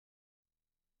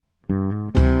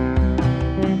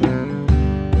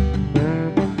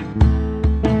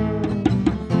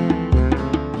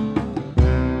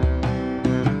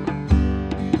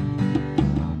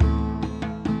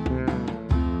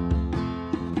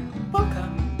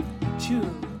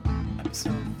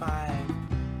5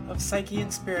 of Psyche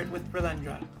and Spirit with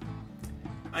Rilendra.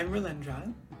 I'm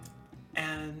Rilendra,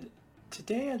 and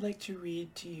today I'd like to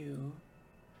read to you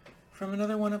from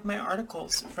another one of my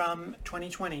articles from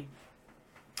 2020.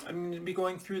 I'm going to be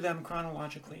going through them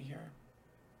chronologically here.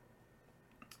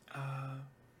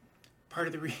 Part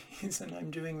of the reason I'm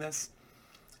doing this,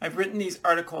 I've written these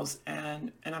articles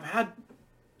and I've had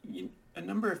a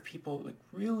number of people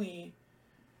really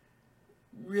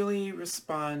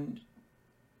respond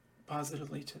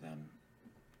positively to them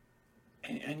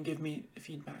and give me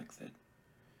feedback that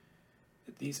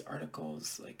these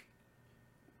articles, like,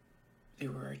 they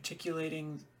were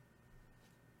articulating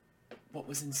what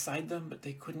was inside them, but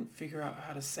they couldn't figure out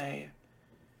how to say.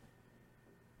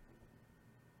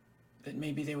 That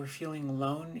maybe they were feeling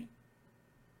alone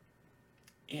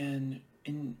in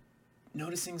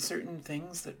noticing certain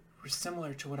things that were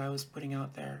similar to what I was putting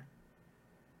out there,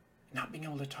 not being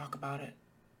able to talk about it.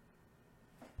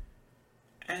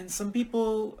 And some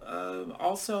people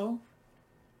also,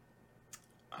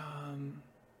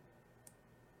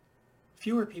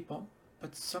 fewer people,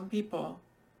 but some people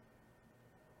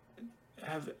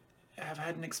have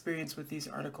had an experience with these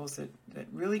articles that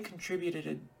really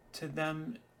contributed to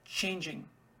them changing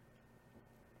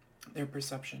their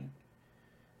perception,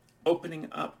 opening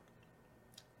up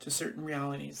to certain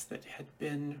realities that had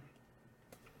been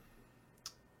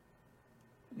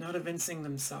not evincing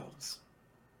themselves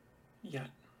yet.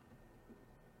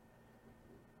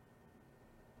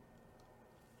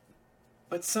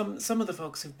 But some of the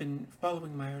folks who've been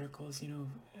following my articles,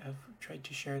 have tried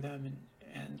to share them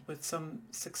and with some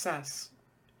success,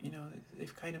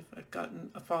 they've kind of gotten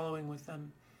a following with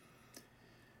them.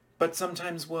 But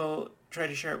sometimes we'll try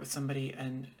to share it with somebody,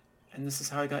 and this is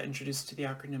how I got introduced to the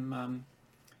acronym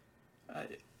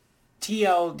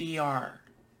TLDR.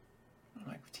 I'm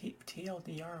like,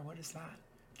 TLDR, what is that?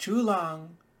 Too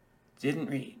long, didn't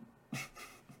read.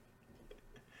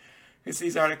 Because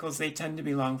these articles, they tend to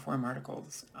be long-form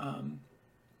articles.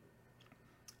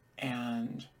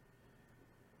 And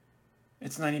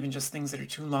it's not even just things that are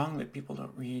too long that people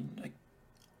don't read. Like,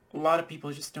 a lot of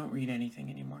people just don't read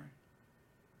anything anymore.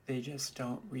 They just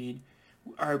don't read.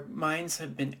 Our minds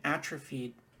have been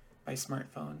atrophied by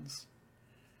smartphones.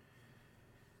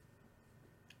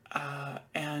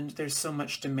 And there's so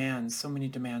many demands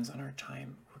on our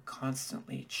time. We're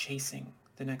constantly chasing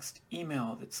the next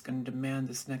email that's going to demand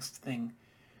this next thing.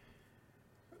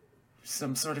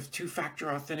 Some sort of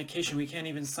two-factor authentication. We can't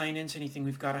even sign into anything.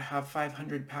 We've got to have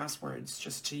 500 passwords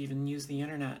just to even use the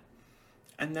internet.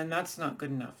 And then that's not good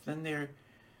enough. Then they're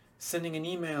sending an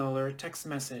email or a text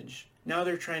message. Now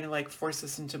they're trying to force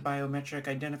us into biometric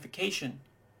identification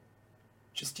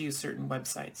just to use certain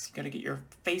websites. You got to get your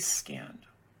face scanned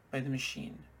by the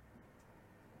machine.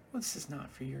 Well, this is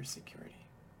not for your security.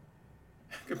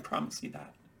 I can promise you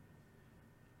that.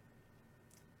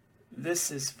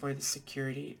 This is for the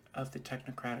security of the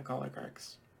technocratic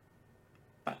oligarchs.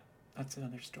 But that's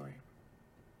another story.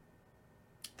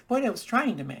 The point I was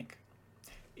trying to make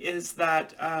is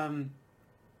that I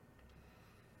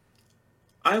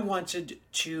wanted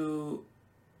to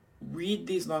read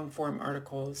these long-form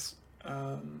articles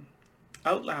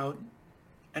out loud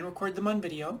and record them on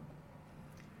video,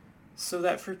 so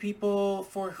that for people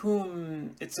for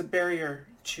whom it's a barrier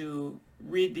to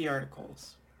read the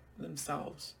articles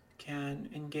themselves can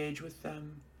engage with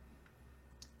them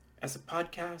as a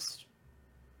podcast,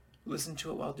 listen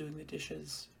to it while doing the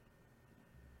dishes,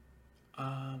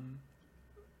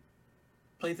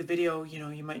 play the video.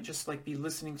 You might just be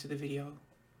listening to the video,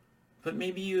 but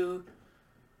maybe you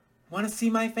want to see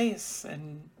my face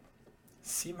and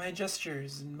see my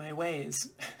gestures and my ways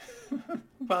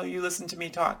while you listen to me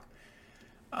talk.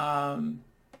 I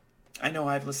know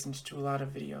I've listened to a lot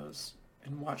of videos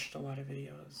and watched a lot of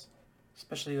videos,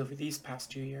 especially over these past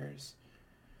 2 years.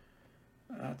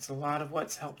 That's a lot of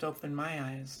what's helped open my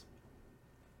eyes.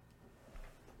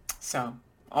 So,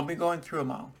 I'll be going through them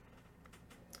all.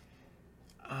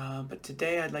 But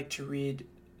today I'd like to read an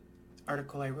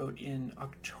article I wrote in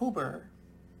October.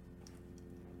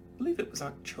 I believe it was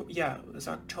October. Yeah, it was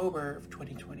October of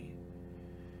 2020.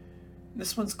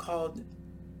 This one's called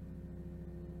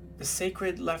The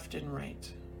Sacred Left and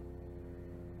Right,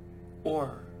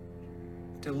 or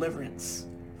Deliverance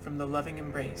from the Loving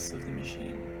Embrace of the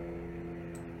Machine.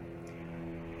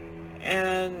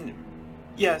 And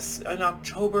yes, in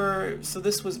October, so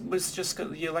this was just,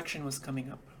 the election was coming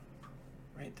up,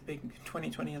 right? The big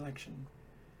 2020 election.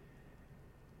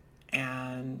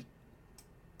 And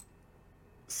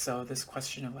so this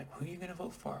question of who are you going to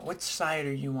vote for? Which side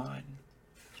are you on?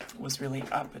 Was really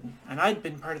up. And I'd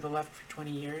been part of the left for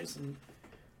 20 years and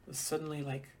was suddenly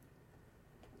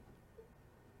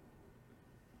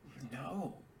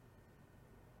no,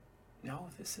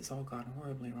 this has all gone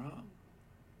horribly wrong.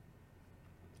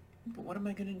 But what am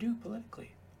I going to do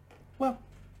politically? Well,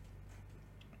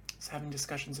 I was having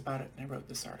discussions about it, and I wrote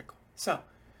this article. So,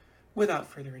 without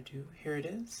further ado, here it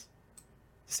is,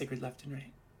 The Sacred Left and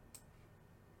Right.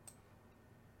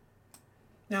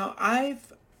 Now,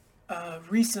 I've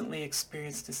recently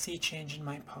experienced a sea change in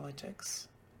my politics,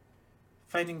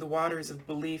 finding the waters of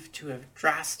belief to have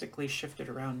drastically shifted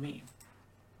around me.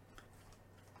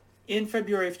 In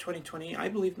February of 2020, I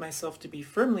believed myself to be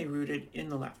firmly rooted in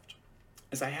the left,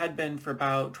 as I had been for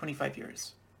about 25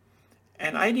 years.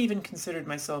 And I'd even considered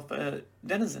myself a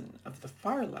denizen of the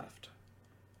far left,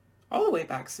 all the way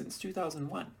back since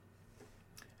 2001.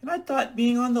 And I thought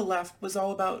being on the left was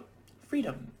all about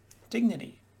freedom,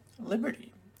 dignity,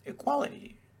 liberty,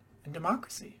 equality, and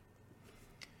democracy.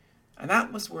 And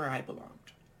that was where I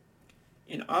belonged,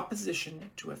 in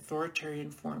opposition to authoritarian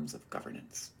forms of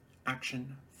governance,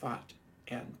 action, thought,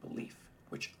 and belief,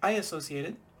 which I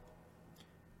associated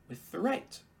with the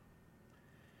right.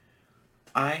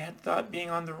 I had thought being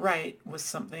on the right was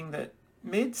something that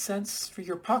made sense for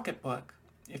your pocketbook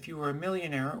if you were a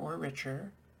millionaire or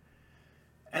richer,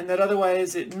 and that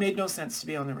otherwise it made no sense to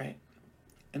be on the right,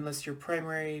 unless your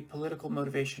primary political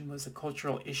motivation was a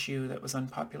cultural issue that was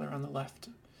unpopular on the left.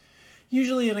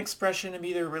 Usually an expression of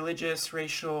either religious,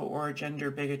 racial, or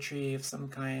gender bigotry of some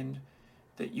kind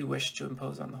that you wish to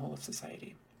impose on the whole of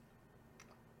society.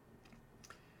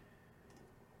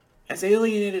 As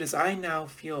alienated as I now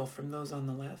feel from those on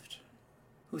the left,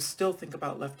 who still think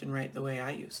about left and right the way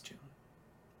I used to,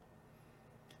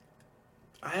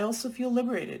 I also feel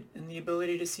liberated in the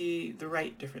ability to see the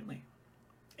right differently,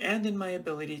 and in my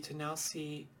ability to now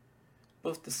see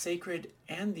both the sacred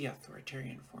and the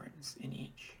authoritarian forms in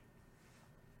each.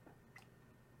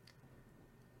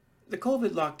 The COVID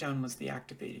lockdown was the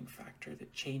activating factor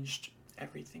that changed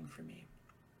everything for me.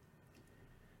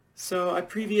 So I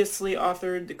previously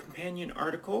authored the companion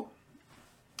article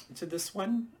to this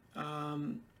one,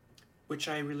 which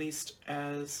I released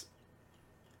as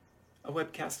a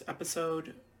webcast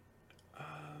episode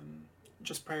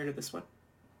just prior to this one.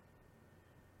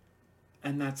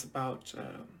 And that's about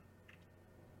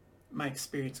my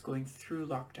experience going through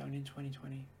lockdown in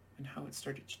 2020 and how it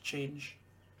started to change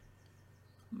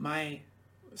my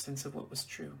sense of what was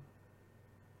true.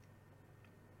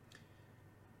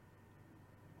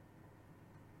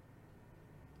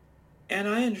 And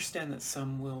I understand that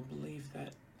some will believe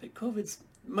that COVID's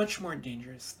much more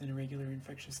dangerous than a regular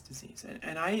infectious disease.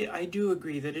 And I do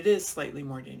agree that it is slightly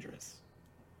more dangerous.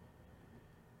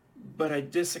 But I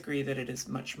disagree that it is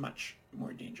much, much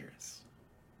more dangerous.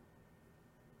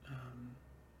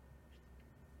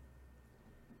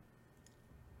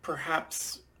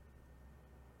 Perhaps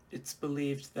it's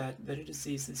believed that a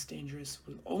disease this dangerous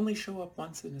will only show up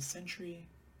once in a century,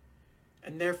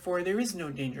 and therefore there is no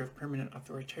danger of permanent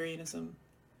authoritarianism.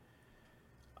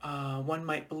 One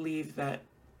might believe that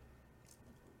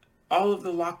all of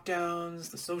the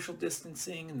lockdowns, the social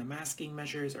distancing, and the masking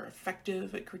measures are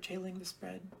effective at curtailing the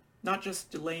spread, not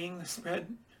just delaying the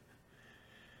spread.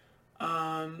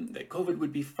 That COVID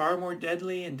would be far more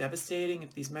deadly and devastating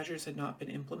if these measures had not been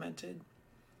implemented.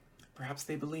 Perhaps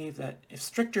they believe that if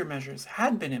stricter measures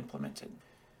had been implemented,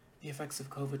 the effects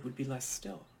of COVID would be less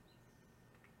still.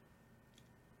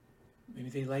 Maybe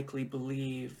they likely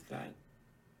believe that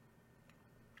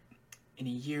in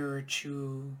a year or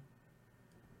two,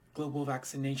 global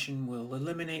vaccination will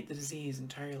eliminate the disease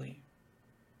entirely.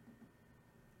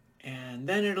 And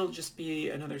then it'll just be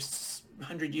another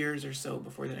 100 years or so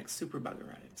before the next superbug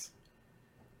arrives.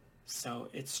 So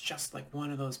it's just like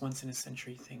one of those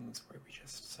once-in-a-century things where we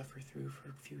just suffer through for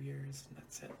a few years and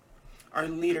that's it. Our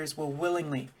leaders will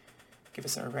willingly give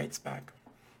us our rights back,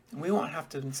 and we won't have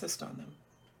to insist on them.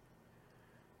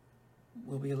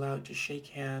 We'll be allowed to shake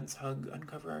hands, hug,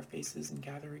 uncover our faces, and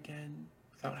gather again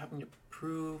without having to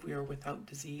prove we are without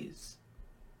disease.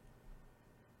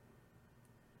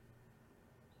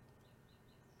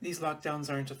 These lockdowns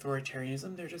aren't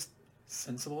authoritarianism, they're just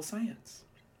sensible science.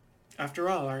 After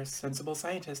all, our sensible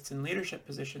scientists in leadership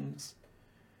positions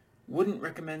wouldn't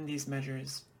recommend these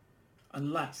measures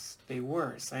unless they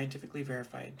were scientifically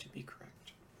verified to be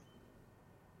correct.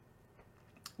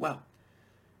 Well,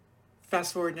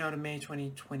 fast forward now to May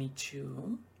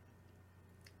 2022,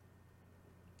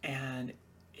 and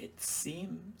it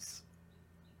seems,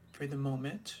 for the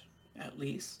moment at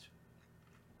least,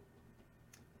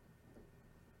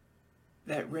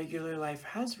 that regular life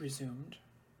has resumed.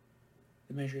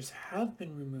 The measures have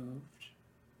been removed,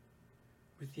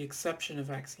 with the exception of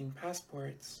vaccine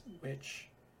passports, which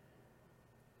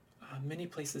many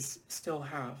places still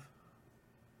have.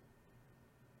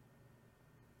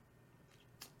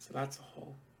 So that's a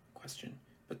whole question.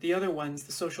 But the other ones,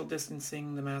 the social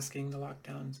distancing, the masking, the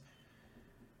lockdowns,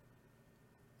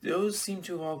 those seem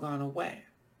to have all gone away.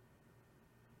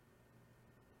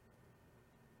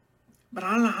 But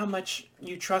I don't know how much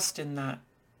you trust in that,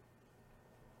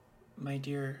 my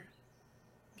dear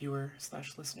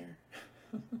viewer/listener.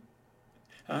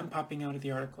 I'm popping out of the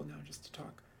article now just to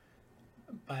talk.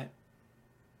 But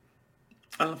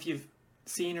I don't know if you've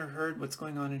seen or heard what's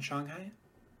going on in Shanghai,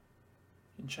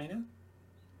 in China.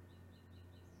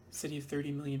 City of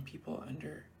 30 million people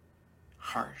under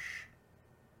harsh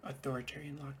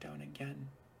authoritarian lockdown again.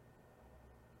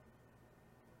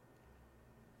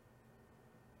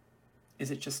 Is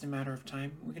it just a matter of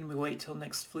time? We're going to wait till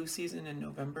next flu season in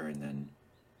November and then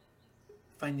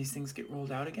find these things get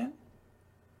rolled out again?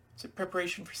 Is it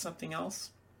preparation for something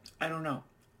else? I don't know.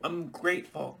 I'm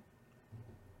grateful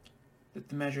that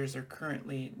the measures are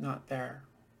currently not there,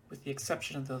 with the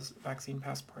exception of those vaccine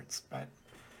passports, but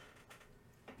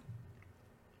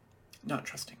not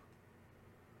trusting.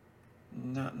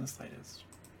 Not in the slightest.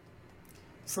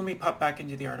 So let me pop back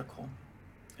into the article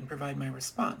and provide my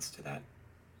response to that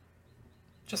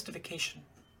justification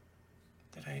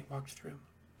that I walked through.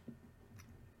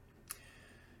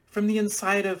 From the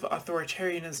inside of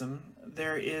authoritarianism,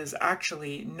 there is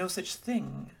actually no such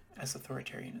thing as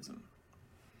authoritarianism.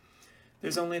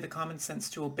 There's only the common sense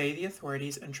to obey the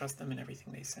authorities and trust them in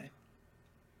everything they say.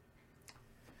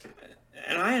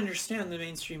 And I understand the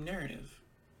mainstream narrative.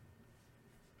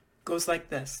 It goes like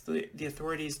this. The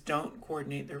authorities don't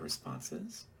coordinate their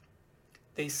responses.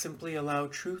 They simply allow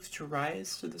truth to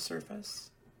rise to the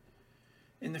surface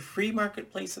in the free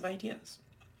marketplace of ideas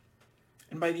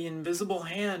and by the invisible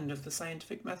hand of the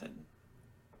scientific method.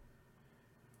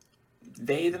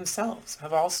 They themselves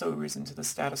have also risen to the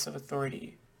status of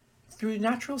authority through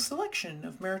natural selection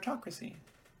of meritocracy.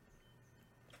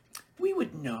 We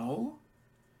would know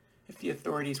if the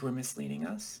authorities were misleading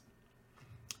us,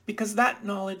 because that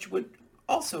knowledge would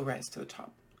also rise to the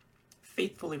top,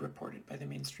 faithfully reported by the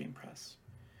mainstream press,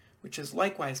 which has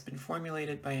likewise been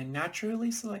formulated by a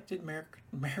naturally selected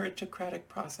meritocratic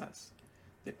process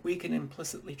that we can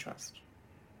implicitly trust.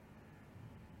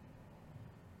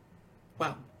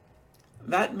 Well,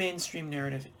 that mainstream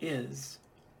narrative is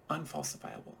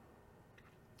unfalsifiable,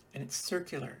 and it's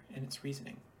circular in its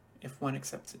reasoning, if one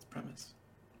accepts its premise,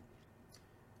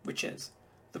 which is,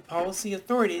 the policy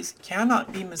authorities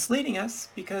cannot be misleading us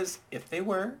because, if they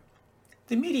were,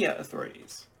 the media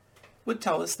authorities would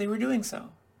tell us they were doing so,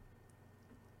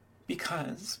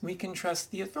 because we can trust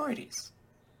the authorities.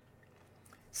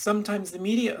 Sometimes the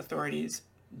media authorities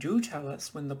do tell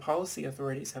us when the policy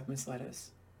authorities have misled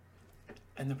us,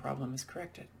 and the problem is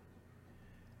corrected.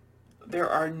 There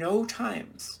are no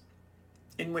times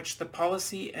in which the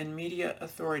policy and media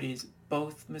authorities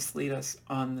both mislead us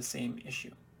on the same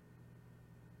issue.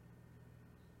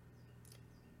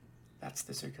 That's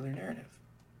the circular narrative.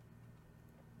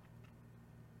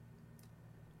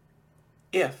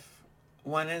 If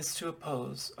one is to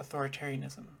oppose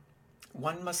authoritarianism,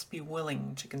 one must be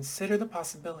willing to consider the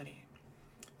possibility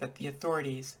that the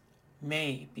authorities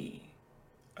may be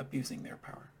abusing their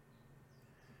power.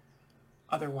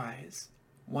 Otherwise,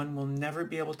 one will never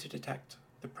be able to detect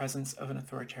the presence of an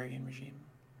authoritarian regime.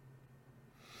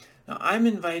 Now, I'm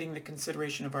inviting the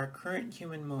consideration of our current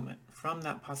human moment from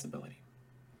that possibility,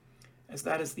 as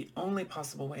that is the only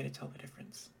possible way to tell the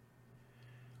difference.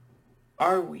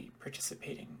 Are we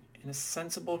participating in a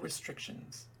sensible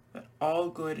restrictions that all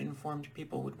good informed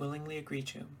people would willingly agree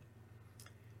to,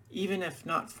 even if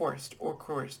not forced or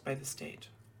coerced by the state?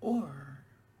 Or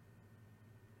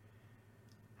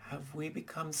have we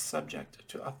become subject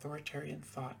to authoritarian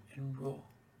thought and rule?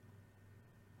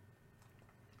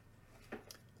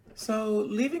 So,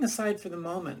 leaving aside for the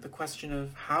moment the question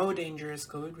of how dangerous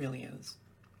COVID really is,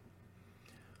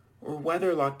 or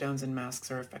whether lockdowns and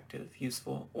masks are effective,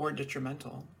 useful, or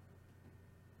detrimental,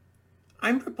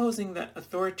 I'm proposing that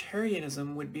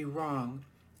authoritarianism would be wrong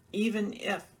even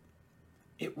if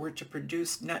it were to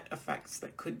produce net effects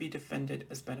that could be defended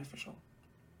as beneficial.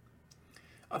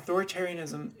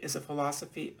 Authoritarianism is a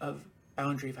philosophy of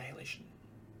boundary violation,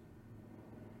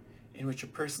 in which a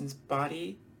person's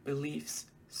body, beliefs,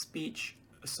 speech,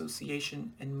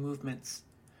 association, and movements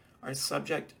are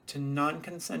subject to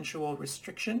non-consensual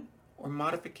restriction or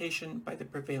modification by the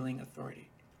prevailing authority,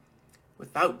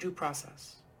 without due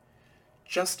process,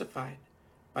 justified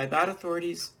by that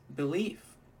authority's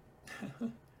belief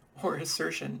or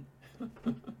assertion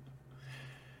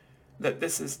that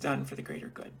this is done for the greater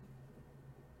good,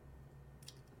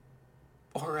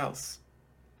 or else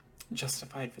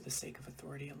justified for the sake of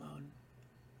authority alone.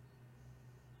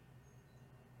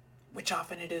 which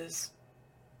often it is.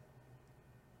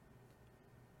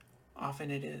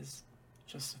 Often it is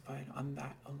justified on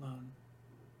that alone.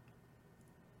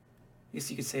 I guess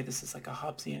you could say this is like a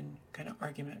Hobbesian kind of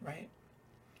argument, right?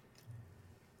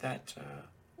 That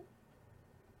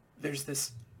there's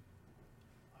this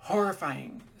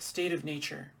horrifying state of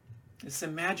nature, this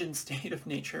imagined state of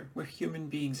nature where human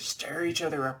beings tear each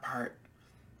other apart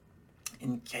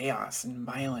in chaos and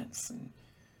violence and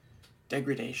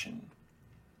degradation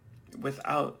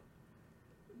without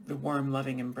the warm,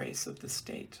 loving embrace of the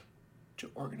state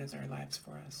to organize our lives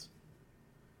for us.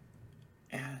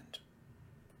 And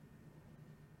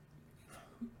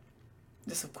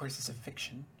this, of course, is a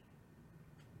fiction.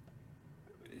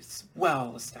 It's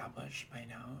well established by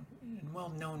now and well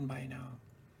known by now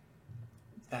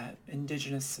that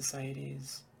indigenous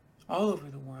societies all over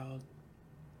the world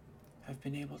have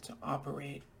been able to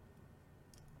operate,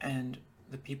 and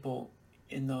the people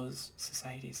in those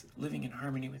societies living in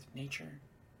harmony with nature,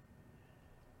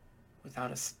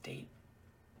 without a state,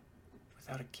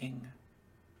 without a king,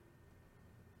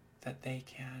 that they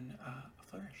can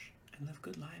flourish and live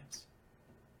good lives.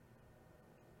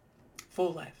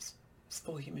 Full lives,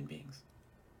 full human beings.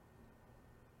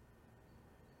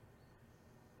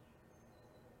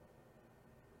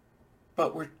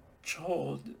 But we're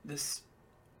told this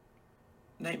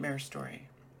nightmare story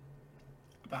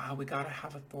about how we gotta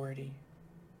have authority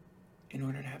in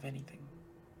order to have anything.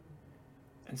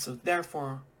 And so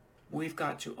therefore, we've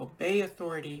got to obey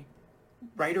authority,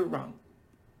 right or wrong.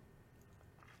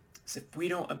 So if we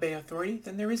don't obey authority,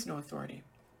 then there is no authority.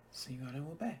 So you gotta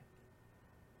obey.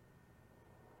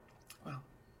 Well,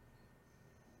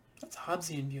 that's a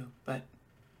Hobbesian view, but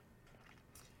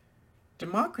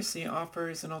democracy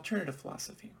offers an alternative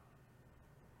philosophy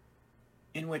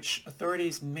in which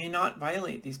authorities may not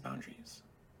violate these boundaries,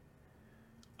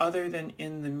 other than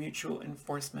in the mutual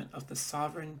enforcement of the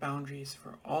sovereign boundaries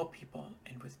for all people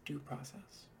and with due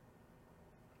process.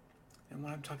 And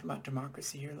when I'm talking about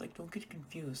democracy here, like, don't get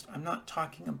confused. I'm not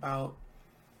talking about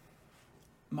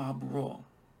mob rule.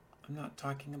 I'm not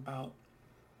talking about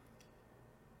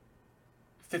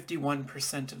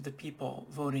 51% of the people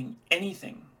voting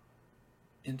anything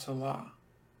into law.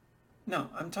 No,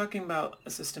 I'm talking about a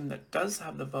system that does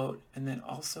have the vote and then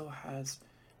also has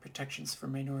protections for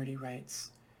minority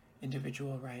rights,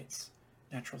 individual rights,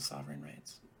 natural sovereign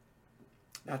rights.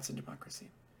 That's a democracy.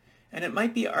 And it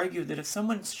might be argued that if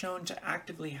someone's shown to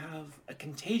actively have a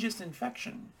contagious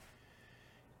infection,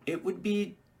 it would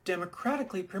be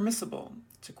democratically permissible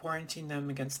to quarantine them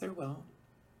against their will.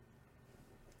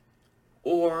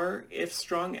 Or if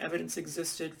strong evidence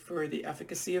existed for the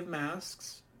efficacy of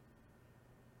masks,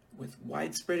 with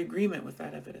widespread agreement with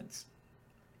that evidence,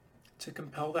 to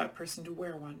compel that person to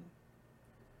wear one,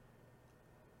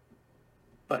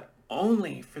 but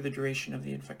only for the duration of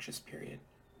the infectious period,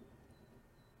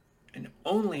 and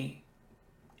only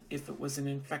if it was an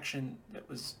infection that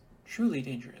was truly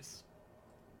dangerous.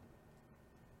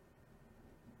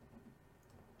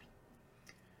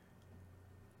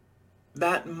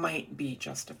 That might be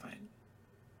justified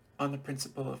on the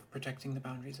principle of protecting the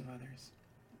boundaries of others.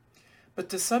 But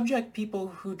to subject people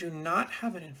who do not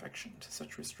have an infection to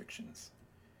such restrictions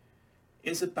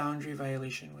is a boundary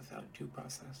violation without due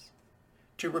process.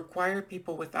 To require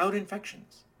people without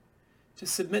infections to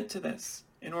submit to this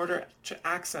in order to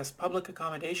access public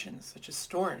accommodations such as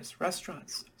stores,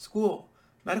 restaurants, school,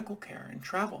 medical care, and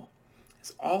travel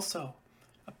is also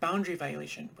a boundary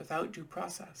violation without due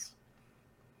process.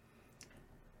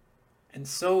 And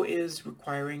so is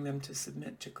requiring them to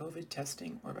submit to COVID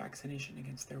testing or vaccination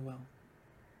against their will.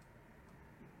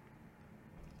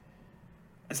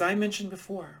 As I mentioned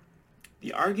before,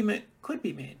 the argument could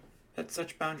be made that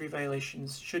such boundary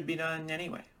violations should be done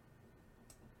anyway,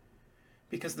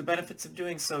 because the benefits of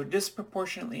doing so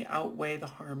disproportionately outweigh the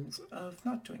harms of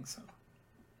not doing so.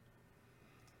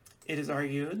 It is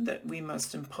argued that we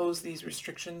must impose these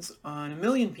restrictions on 1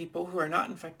 million people who are not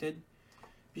infected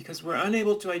because we're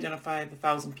unable to identify the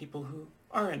 1,000 people who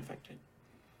are infected,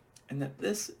 and that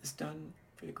this is done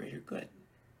for the greater good.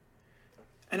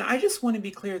 And I just want to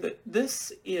be clear that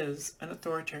this is an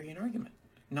authoritarian argument,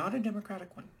 not a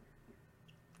democratic one.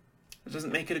 It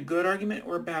doesn't make it a good argument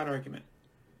or a bad argument.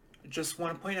 I just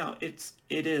want to point out it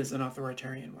is an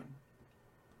authoritarian one.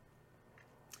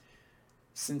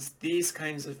 Since these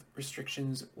kinds of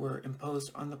restrictions were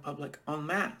imposed on the public en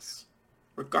masse,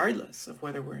 regardless of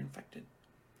whether we're infected,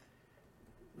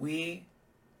 we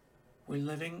were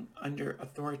living under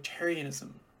authoritarianism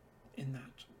in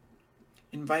that,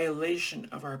 in violation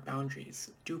of our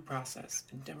boundaries, due process,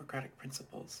 and democratic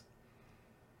principles.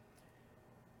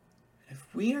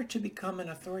 If we are to become an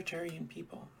authoritarian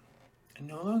people, and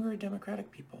no longer a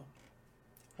democratic people,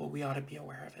 well, we ought to be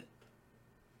aware of it.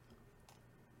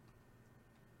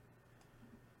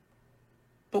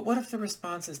 But what if the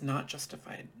response is not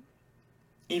justified,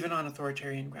 even on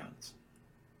authoritarian grounds?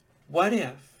 What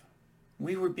if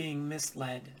we were being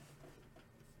misled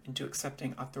into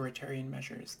accepting authoritarian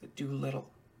measures that do little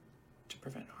to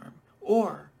prevent harm,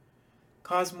 or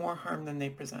cause more harm than they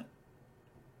present?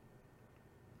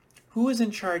 Who is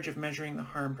in charge of measuring the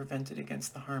harm prevented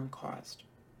against the harm caused?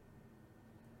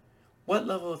 What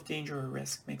level of danger or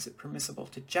risk makes it permissible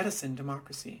to jettison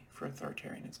democracy for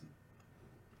authoritarianism?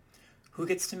 Who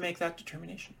gets to make that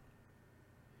determination?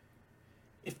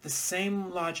 If the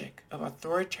same logic of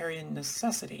authoritarian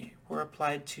necessity were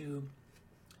applied to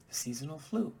the seasonal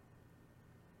flu,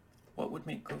 what would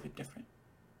make COVID different?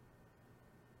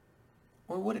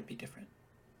 Or would it be different?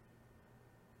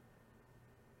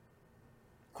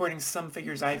 According to some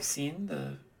figures I've seen,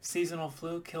 the seasonal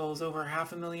flu kills over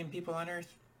 500,000 people on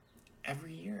Earth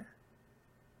every year.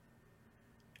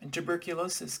 And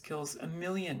tuberculosis kills 1.5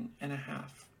 million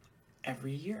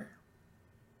every year,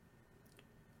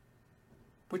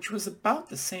 which was about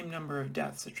the same number of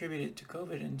deaths attributed to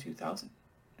COVID in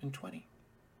 2020.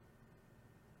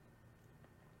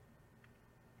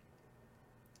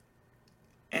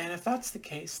 And if that's the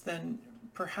case, then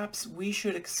perhaps we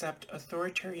should accept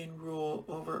authoritarian rule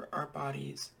over our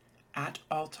bodies at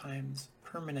all times,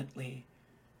 permanently,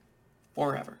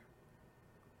 forever.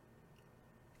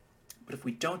 But if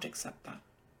we don't accept that,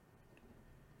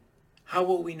 how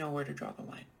will we know where to draw the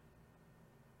line?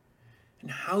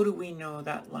 And how do we know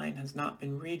that line has not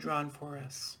been redrawn for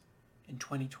us in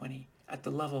 2020 at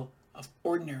the level of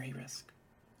ordinary risk,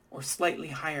 or slightly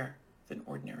higher than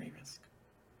ordinary risk?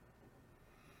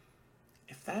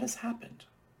 If that has happened,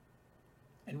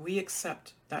 and we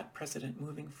accept that precedent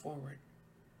moving forward,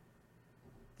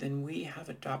 then we have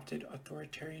adopted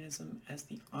authoritarianism as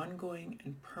the ongoing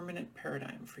and permanent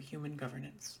paradigm for human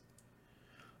governance,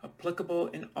 applicable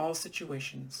in all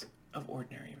situations of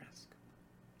ordinary risk.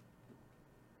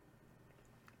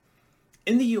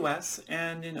 In the US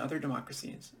and in other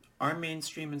democracies, our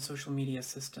mainstream and social media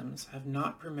systems have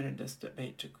not permitted this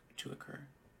debate to occur.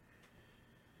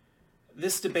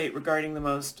 This debate regarding the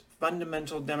most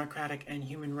fundamental democratic and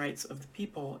human rights of the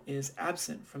people is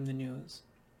absent from the news,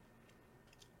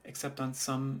 except on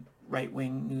some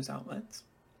right-wing news outlets,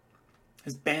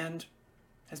 has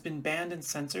been banned and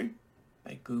censored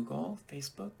by Google,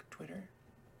 Facebook, Twitter.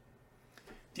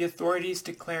 The authorities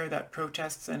declare that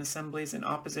protests and assemblies in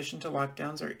opposition to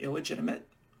lockdowns are illegitimate,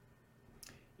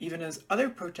 even as other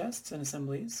protests and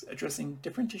assemblies addressing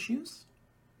different issues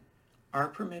are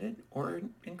permitted or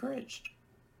encouraged.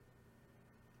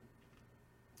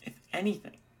 If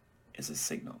anything is a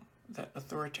signal that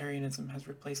authoritarianism has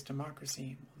replaced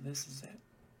democracy, well, this is it.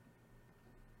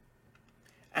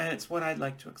 And it's what I'd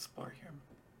like to explore here.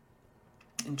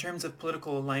 In terms of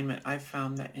political alignment, I've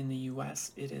found that in the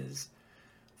US it is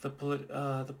the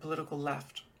political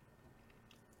left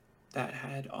that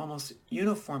had almost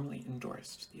uniformly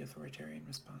endorsed the authoritarian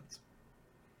response.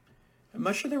 And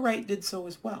much of the right did so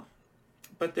as well.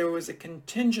 But there was a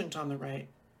contingent on the right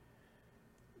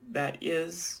that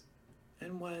is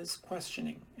and was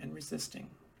questioning and resisting,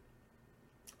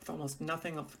 with almost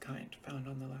nothing of the kind found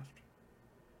on the left.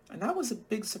 And that was a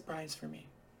big surprise for me.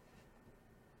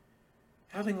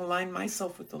 Having aligned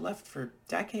myself with the left for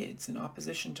decades in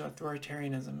opposition to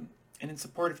authoritarianism and in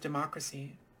support of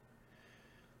democracy,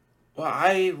 well,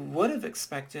 I would have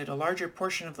expected a larger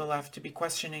portion of the left to be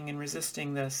questioning and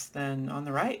resisting this than on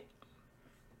the right.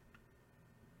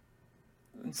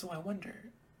 And so I wonder,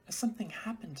 has something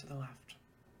happened to the left?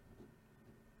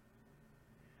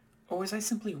 Or was I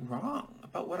simply wrong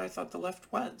about what I thought the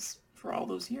left was for all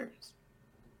those years?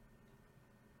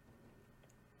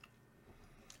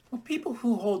 Well, people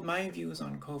who hold my views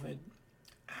on COVID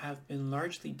have been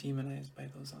largely demonized by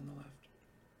those on the left.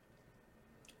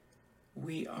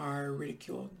 We are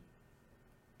ridiculed,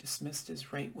 dismissed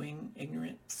as right-wing,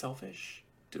 ignorant, selfish,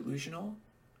 delusional,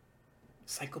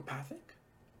 psychopathic.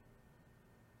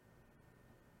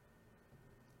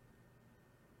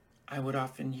 I would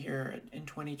often hear in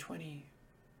 2020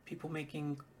 people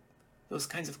making those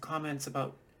kinds of comments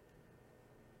about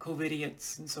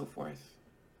COVIDiots and so forth,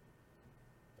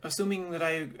 assuming that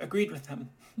I agreed with them.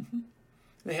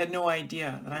 They had no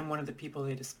idea that I'm one of the people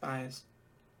they despise.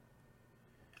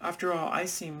 After all, I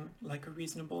seem like a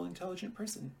reasonable, intelligent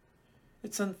person.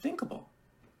 It's unthinkable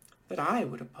that I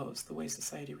would oppose the way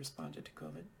society responded to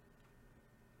COVID.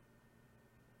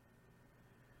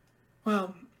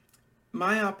 Well,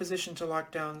 my opposition to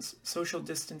lockdowns, social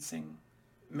distancing,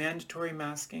 mandatory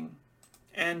masking,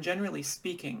 and generally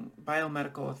speaking,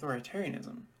 biomedical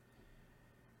authoritarianism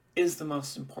is the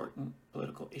most important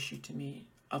political issue to me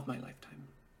of my lifetime.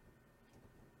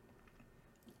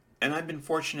 And I've been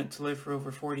fortunate to live for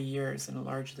over 40 years in a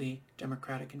largely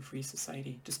democratic and free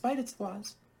society, despite its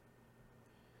flaws.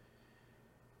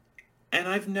 And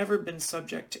I've never been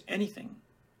subject to anything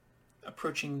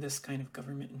approaching this kind of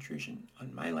government intrusion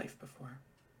on my life before,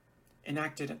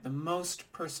 enacted at the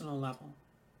most personal level.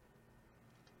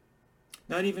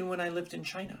 Not even when I lived in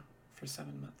China for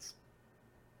 7 months.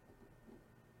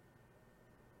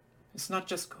 It's not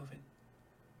just COVID.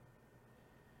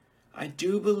 I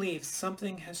do believe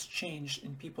something has changed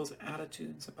in people's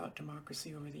attitudes about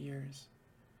democracy over the years.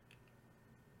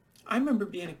 I remember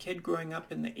being a kid growing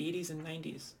up in the 80s and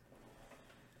 90s.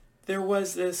 There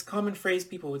was this common phrase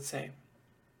people would say,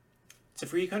 "It's a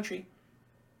free country."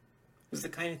 It was the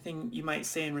kind of thing you might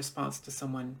say in response to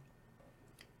someone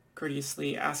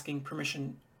courteously asking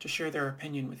permission to share their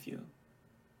opinion with you,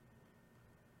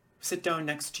 sit down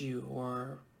next to you,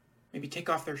 or maybe take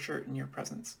off their shirt in your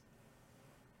presence.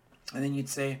 And then you'd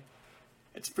say,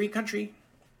 "It's a free country."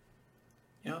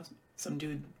 You know, some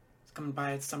dude is coming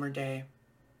by, it's summer day,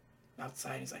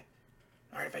 outside, he's like,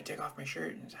 "All right, if I take off my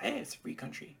shirt," and hey, it's a free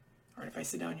country. All right, if I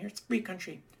sit down here, it's a free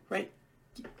country, right?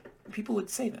 People would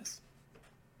say this.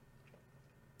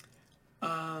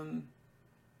 The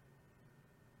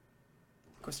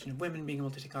question of women being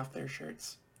able to take off their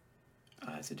shirts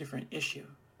is a different issue.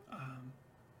 And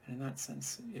in that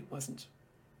sense, it wasn't,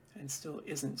 and still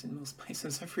isn't in most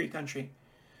places, a free country.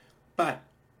 But,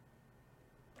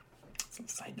 some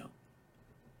side note.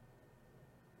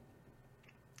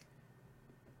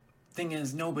 Thing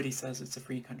is, nobody says it's a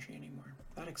free country anymore.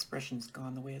 That expression's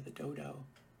gone the way of the dodo.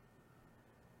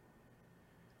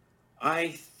 I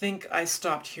think I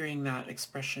stopped hearing that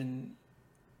expression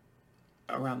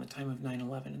around the time of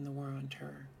 9/11 and the War on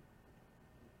Terror.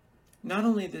 Not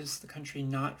only does the country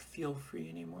not feel free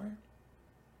anymore,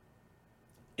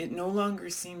 it no longer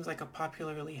seems like a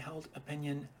popularly held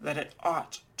opinion that it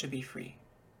ought to be free.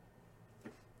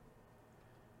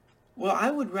 Well,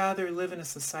 I would rather live in a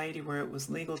society where it was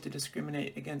legal to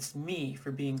discriminate against me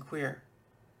for being queer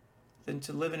than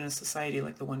to live in a society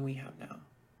like the one we have now,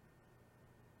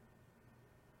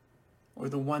 or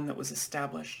the one that was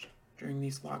established during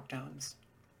these lockdowns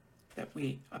that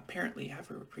we apparently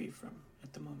have a reprieve from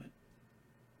at the moment.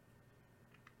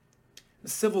 The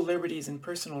civil liberties and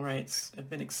personal rights have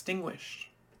been extinguished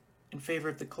in favor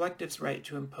of the collective's right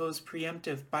to impose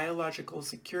preemptive biological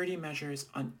security measures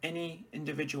on any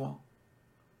individual.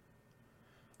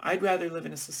 I'd rather live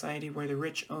in a society where the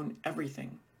rich own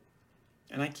everything,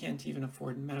 and I can't even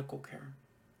afford medical care,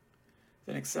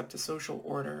 than accept a social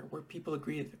order where people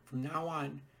agree that from now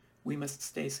on, we must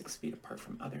stay 6 feet apart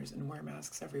from others and wear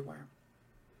masks everywhere.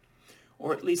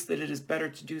 Or at least that it is better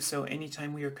to do so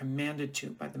anytime we are commanded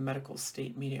to by the medical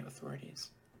state media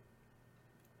authorities.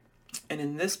 And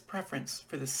in this preference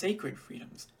for the sacred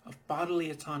freedoms of bodily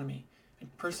autonomy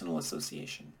and personal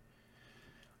association,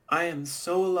 I am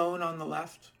so alone on the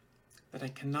left that I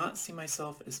cannot see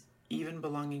myself as even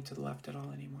belonging to the left at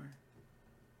all anymore.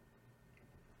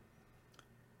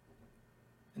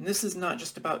 And this is not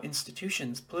just about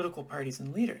institutions, political parties,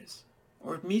 and leaders,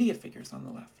 or media figures on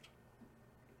the left.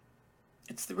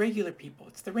 It's the regular people.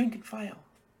 It's the rank and file.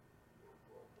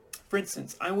 For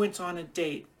instance, I went on a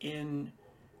date in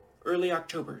early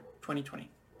October 2020.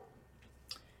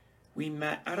 We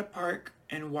met at a park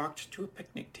and walked to a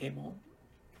picnic table.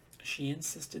 She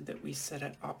insisted that we sit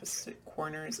at opposite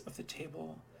corners of the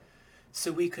table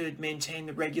so we could maintain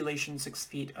the regulation 6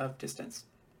 feet of distance.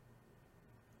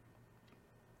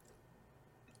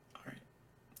 All right.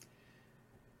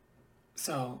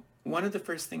 So one of the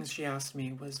first things she asked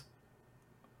me was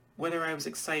whether I was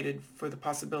excited for the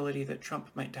possibility that Trump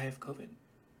might die of COVID.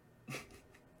 I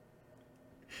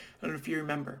don't know if you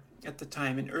remember, at the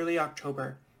time, in early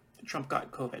October, Trump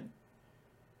got COVID.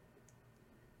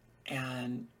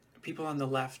 And people on the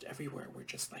left everywhere were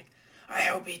just like, "I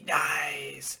hope he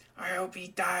dies. I hope he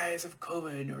dies of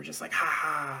COVID." Or just like, "Ha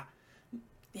ha,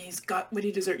 he's got what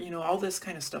he deserves." You know, all this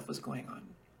kind of stuff was going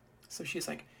on. So she's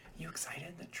like, "You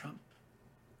excited that Trump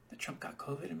got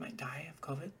COVID and might die of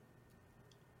COVID?"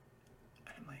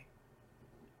 I'm like,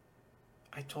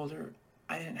 I told her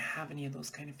I didn't have any of those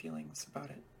kind of feelings about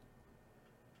it.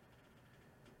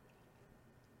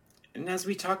 And as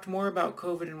we talked more about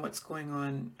COVID and what's going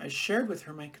on, I shared with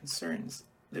her my concerns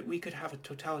that we could have a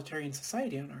totalitarian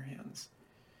society on our hands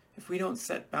if we don't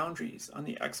set boundaries on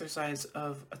the exercise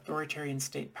of authoritarian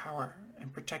state power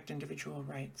and protect individual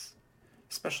rights,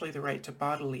 especially the right to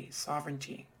bodily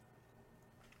sovereignty.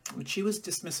 But she was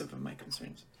dismissive of my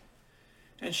concerns.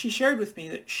 And she shared with me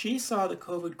that she saw the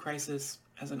COVID crisis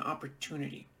as an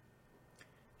opportunity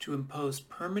to impose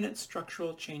permanent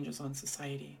structural changes on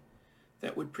society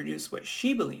that would produce what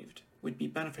she believed would be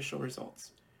beneficial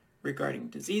results regarding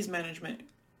disease management,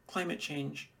 climate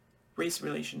change, race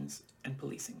relations, and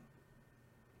policing.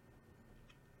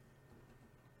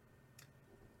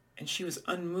 And she was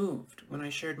unmoved when I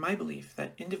shared my belief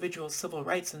that individual civil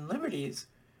rights and liberties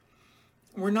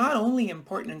were not only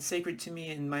important and sacred to me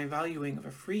in my valuing of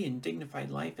a free and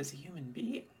dignified life as a human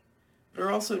being, but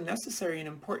are also necessary and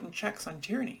important checks on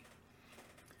tyranny.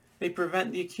 They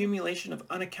prevent the accumulation of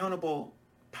unaccountable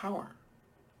power.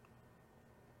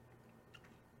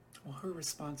 Well, her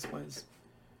response was,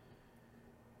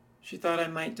 she thought I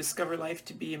might discover life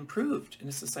to be improved in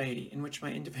a society in which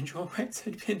my individual rights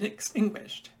had been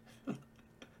extinguished,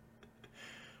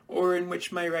 or in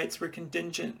which my rights were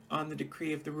contingent on the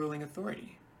decree of the ruling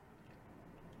authority.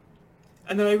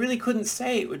 And that I really couldn't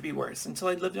say it would be worse until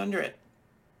I'd lived under it.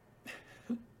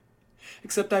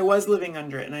 Except I was living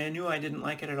under it, and I knew I didn't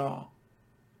like it at all.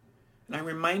 And I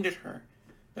reminded her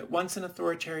that once an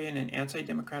authoritarian and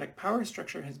anti-democratic power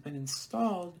structure has been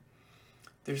installed,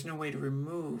 there's no way to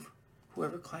remove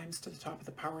whoever climbs to the top of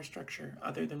the power structure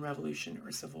other than revolution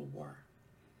or civil war.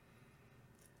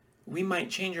 We might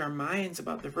change our minds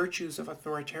about the virtues of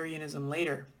authoritarianism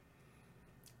later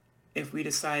if we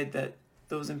decide that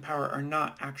those in power are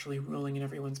not actually ruling in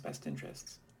everyone's best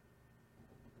interests.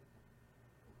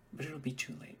 But it'll be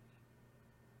too late.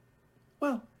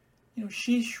 Well,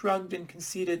 she shrugged and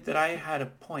conceded that I had a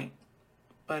point,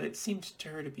 but it seemed to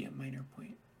her to be a minor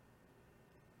point.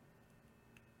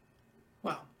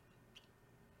 Well,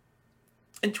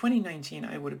 in 2019,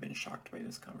 I would have been shocked by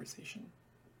this conversation.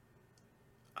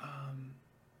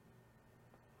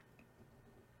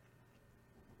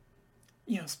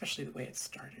 Especially the way it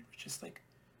started, which is like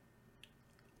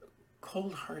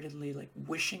cold-heartedly like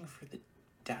wishing for the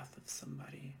death of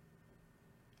somebody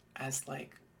as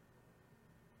like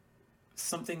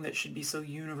something that should be so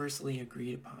universally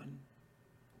agreed upon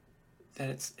that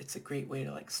it's a great way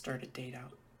to like start a date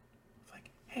out. Like,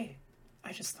 hey,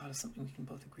 I just thought of something we can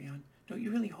both agree on. Don't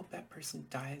you really hope that person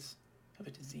dies of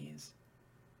a disease?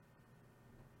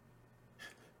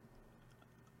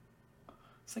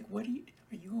 It's like,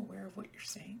 are you aware of what you're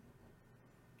saying?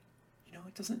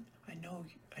 It doesn't, I know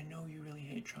you really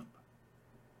hate Trump.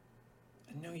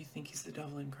 I know you think he's the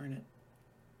devil incarnate.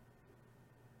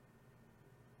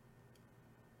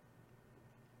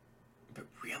 But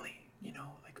really,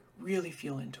 really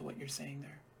feel into what you're saying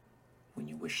there when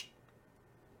you wish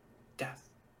death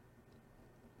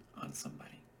on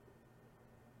somebody.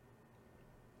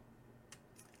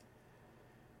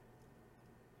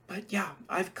 But yeah,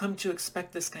 I've come to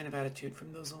expect this kind of attitude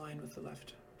from those aligned with the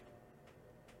left,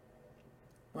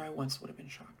 where I once would have been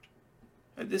shocked.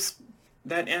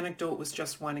 That anecdote was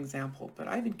just one example, but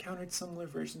I've encountered similar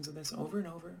versions of this over and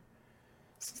over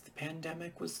since the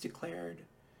pandemic was declared,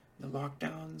 the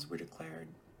lockdowns were declared.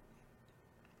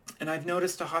 And I've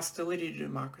noticed a hostility to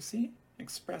democracy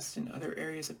expressed in other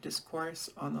areas of discourse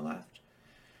on the left,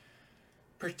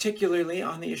 particularly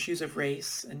on the issues of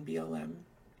race and BLM.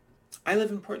 I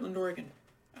live in Portland, Oregon,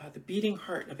 the beating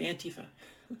heart of Antifa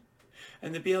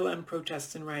and the BLM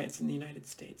protests and riots in the United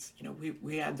States.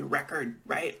 We had the record,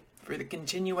 right, for the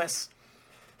continuous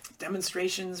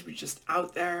demonstrations. We're just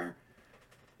out there.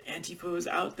 Antifa was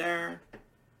out there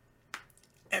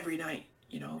every night,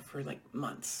 for like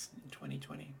months in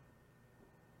 2020.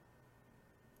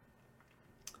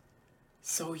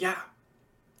 So yeah,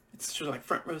 it's sort of like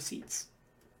front row seats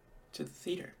to the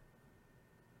theater.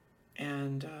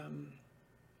 And,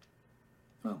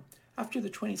 after the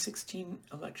 2016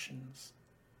 elections,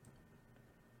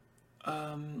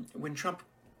 when Trump,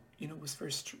 was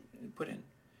first put in,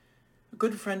 a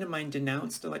good friend of mine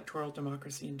denounced electoral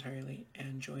democracy entirely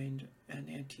and joined an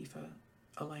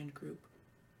Antifa-aligned group.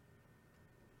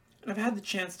 And I've had the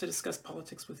chance to discuss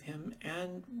politics with him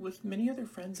and with many other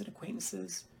friends and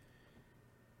acquaintances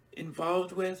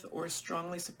involved with or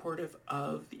strongly supportive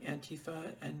of the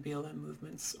Antifa and BLM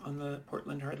movements on the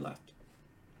Portland hard left.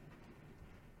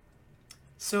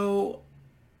 So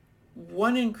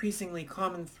one increasingly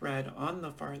common thread on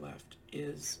the far left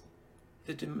is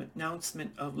the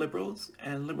denouncement of liberals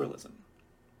and liberalism.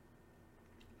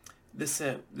 This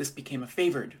became a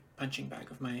favored punching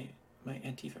bag of my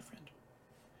Antifa friend.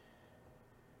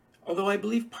 Although I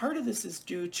believe part of this is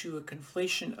due to a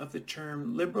conflation of the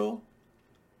term liberal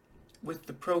with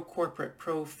the pro-corporate,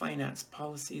 pro-finance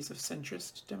policies of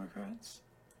centrist Democrats,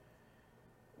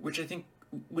 which I think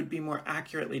would be more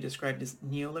accurately described as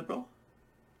neoliberal.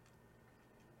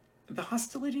 The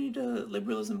hostility to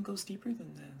liberalism goes deeper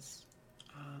than this.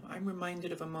 I'm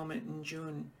reminded of a moment in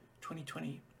June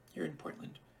 2020 here in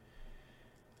Portland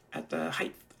at the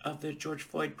height of the George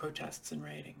Floyd protests and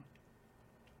rioting,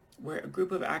 where a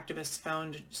group of activists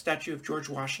found a statue of George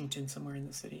Washington somewhere in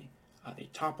the city. They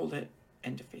toppled it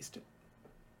and defaced it.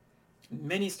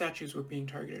 Many statues were being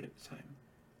targeted at the time,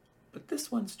 but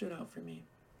this one stood out for me.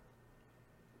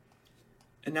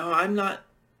 And now I'm not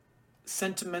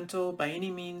sentimental by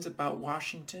any means about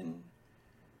Washington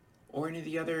or any of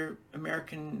the other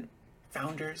American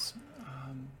founders.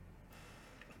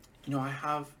 I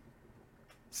have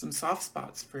some soft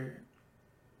spots for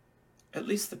at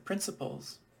least the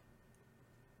principles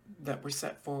that were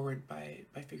set forward by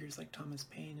figures like Thomas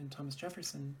Paine and Thomas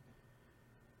Jefferson.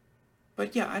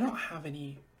 But yeah, I don't have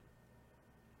any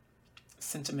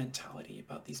sentimentality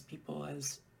about these people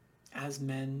as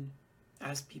men,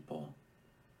 as people.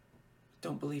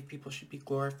 Don't believe people should be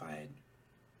glorified.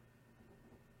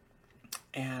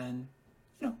 And,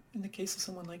 in the case of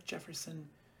someone like Jefferson,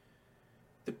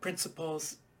 the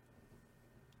principles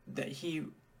that he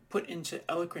put into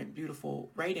eloquent, beautiful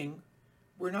writing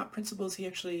were not principles he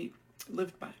actually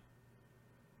lived by,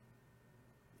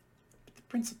 but the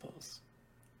principles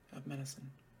of medicine.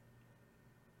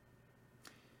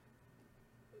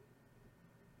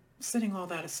 Setting all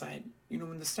that aside,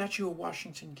 when the statue of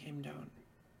Washington came down,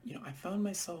 I found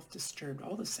myself disturbed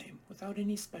all the same, without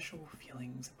any special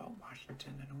feelings about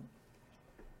Washington. I don't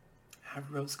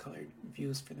have rose-colored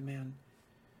views for the man.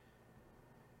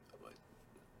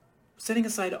 Setting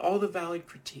aside all the valid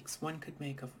critiques one could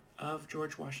make of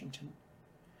George Washington,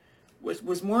 what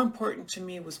was more important to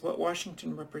me was what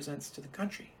Washington represents to the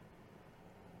country.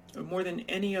 More than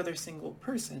any other single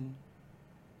person,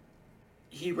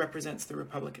 he represents the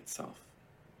Republic itself,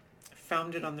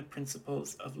 founded on the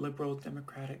principles of liberal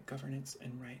democratic governance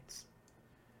and rights.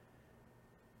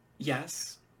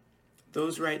 Yes,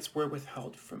 those rights were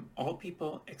withheld from all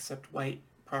people except white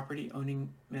property-owning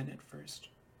men at first.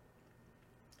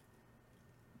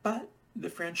 But the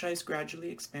franchise gradually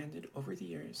expanded over the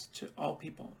years to all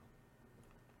people,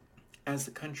 as the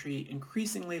country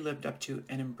increasingly lived up to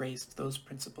and embraced those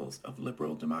principles of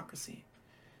liberal democracy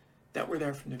that were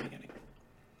there from the beginning.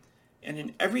 And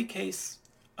in every case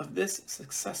of this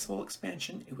successful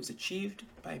expansion, it was achieved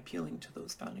by appealing to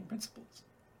those founding principles.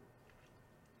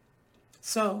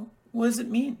 So, what does it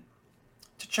mean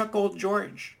to chuck old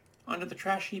George onto the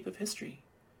trash heap of history,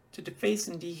 to deface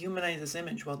and dehumanize his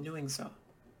image while doing so?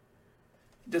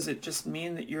 Does it just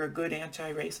mean that you're a good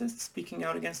anti-racist speaking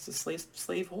out against a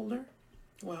slaveholder?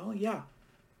 Well, yeah.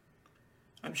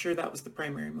 I'm sure that was the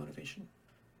primary motivation.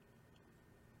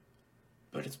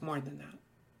 But it's more than that.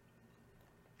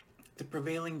 The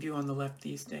prevailing view on the left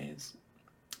these days,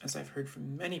 as I've heard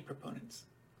from many proponents,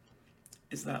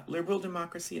 is that liberal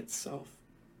democracy itself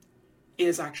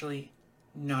is actually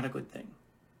not a good thing,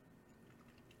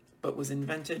 but was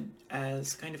invented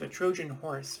as kind of a Trojan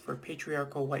horse for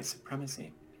patriarchal white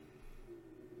supremacy.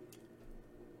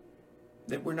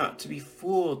 That we're not to be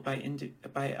fooled by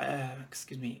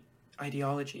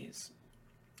ideologies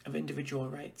of individual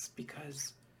rights,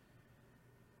 because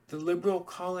the liberal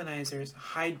colonizers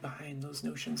hide behind those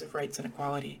notions of rights and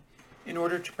equality in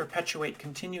order to perpetuate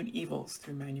continued evils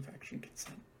through manufactured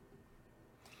consent.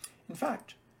 In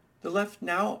fact, the left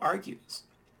now argues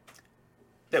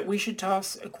that we should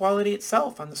toss equality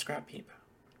itself on the scrap heap.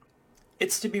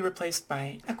 It's to be replaced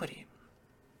by equity.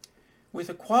 With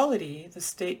equality, the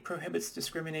state prohibits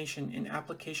discrimination in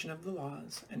application of the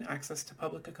laws and access to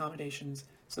public accommodations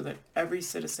so that every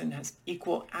citizen has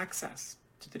equal access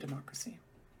to the democracy.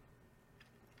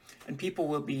 And people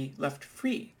will be left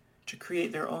free to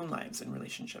create their own lives and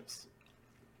relationships.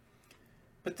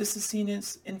 But this is seen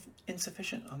as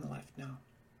insufficient on the left now,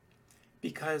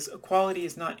 because equality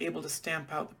is not able to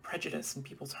stamp out the prejudice in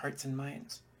people's hearts and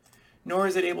minds, nor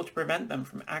is it able to prevent them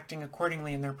from acting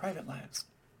accordingly in their private lives.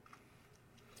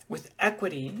 With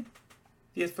equity,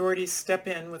 the authorities step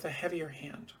in with a heavier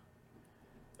hand,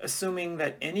 assuming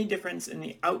that any difference in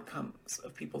the outcomes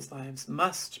of people's lives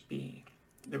must be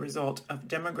the result of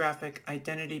demographic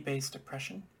identity-based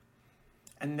oppression,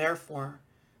 and therefore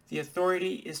the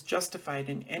authority is justified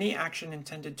in any action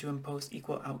intended to impose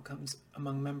equal outcomes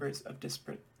among members of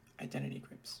disparate identity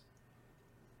groups.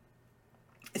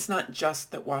 It's not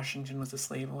just that Washington was a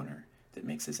slave owner that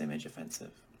makes his image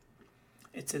offensive.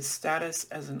 It's his status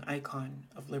as an icon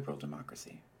of liberal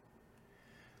democracy.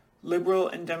 Liberal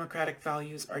and democratic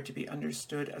values are to be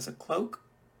understood as a cloak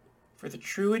for the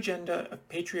true agenda of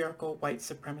patriarchal white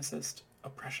supremacist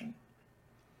oppression.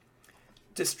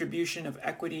 Distribution of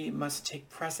equity must take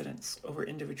precedence over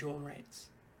individual rights.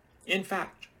 In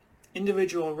fact,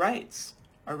 individual rights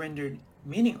are rendered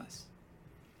meaningless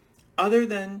other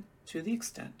than to the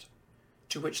extent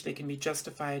to which they can be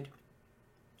justified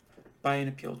by an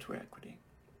appeal to equity.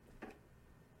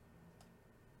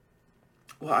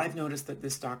 Well, I've noticed that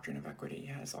this doctrine of equity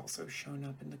has also shown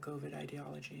up in the COVID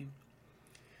ideology.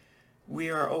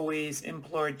 We are always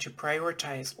implored to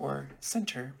prioritize or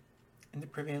center, in the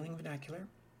prevailing vernacular,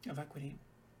 of equity,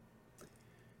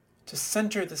 to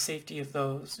center the safety of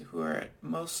those who are at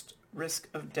most risk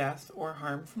of death or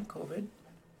harm from COVID.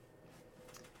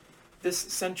 This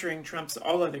centering trumps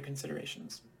all other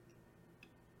considerations.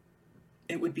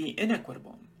 It would be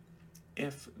inequitable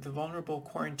if the vulnerable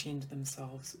quarantined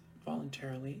themselves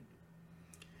voluntarily,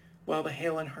 while the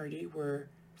hale and hearty were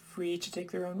free to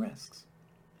take their own risks,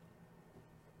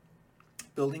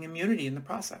 building immunity in the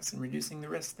process and reducing the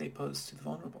risks they pose to the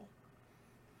vulnerable.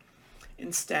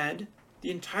 Instead,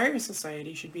 the entire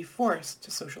society should be forced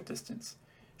to social distance,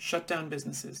 shut down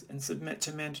businesses, and submit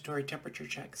to mandatory temperature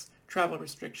checks, travel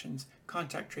restrictions,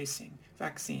 contact tracing,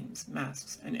 vaccines,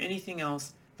 masks, and anything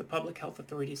else the public health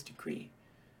authorities decree,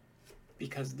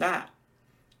 because that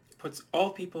puts all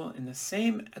people in the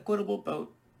same equitable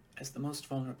boat as the most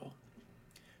vulnerable.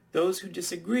 Those who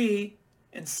disagree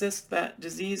insist that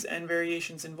disease and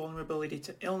variations in vulnerability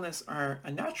to illness are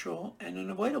a natural and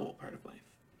unavoidable part of life.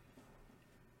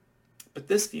 But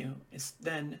this view is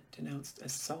then denounced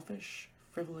as selfish,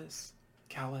 frivolous,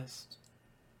 calloused,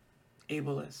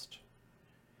 ableist,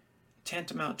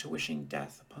 tantamount to wishing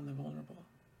death upon the vulnerable.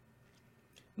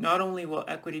 Not only will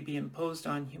equity be imposed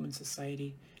on human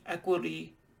society,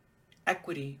 equity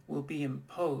will be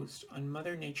imposed on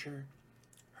Mother Nature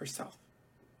herself.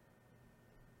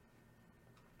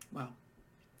 Well,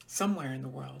 somewhere in the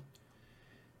world,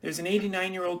 there's an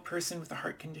 89-year-old person with a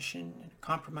heart condition and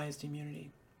compromised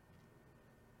immunity.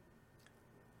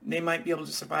 They might be able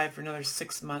to survive for another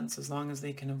 6 months as long as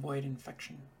they can avoid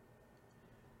infection,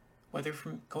 whether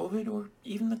from COVID or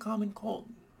even the common cold.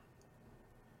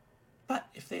 But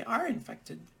if they are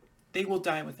infected, they will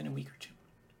die within a week or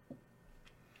two.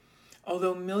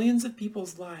 Although millions of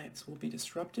people's lives will be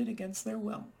disrupted against their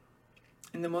will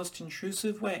in the most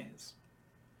intrusive ways,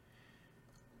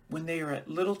 when they are at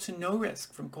little to no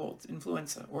risk from colds,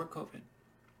 influenza, or COVID,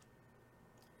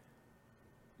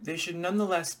 they should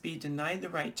nonetheless be denied the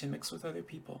right to mix with other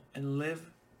people and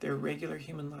live their regular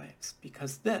human lives,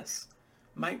 because this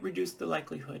might reduce the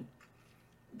likelihood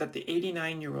that the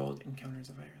 89-year-old encounters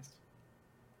a virus.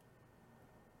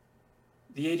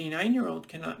 The 89-year-old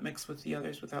cannot mix with the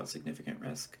others without significant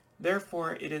risk.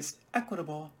 Therefore, it is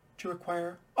equitable to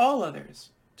require all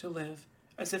others to live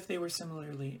as if they were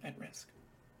similarly at risk.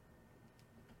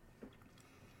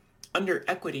 Under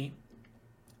equity,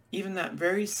 even that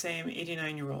very same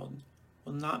 89-year-old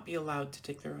will not be allowed to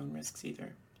take their own risks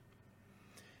either.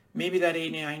 Maybe that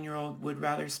 89-year-old would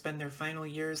rather spend their final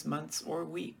years, months, or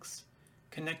weeks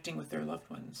connecting with their loved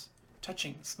ones,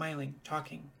 touching, smiling,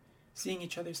 talking, seeing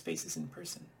each other's faces in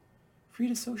person, free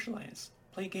to socialize,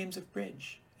 play games of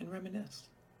bridge, and reminisce.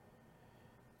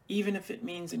 Even if it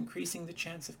means increasing the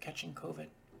chance of catching COVID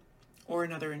or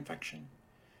another infection,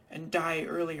 and die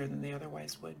earlier than they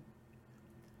otherwise would.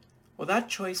 Well, that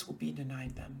choice will be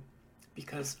denied them,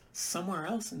 because somewhere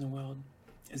else in the world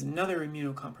is another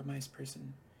immunocompromised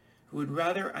person who would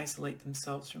rather isolate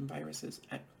themselves from viruses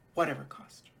at whatever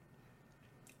cost.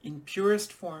 In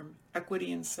purest form,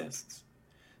 equity insists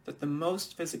that the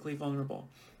most physically vulnerable,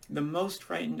 the most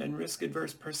frightened and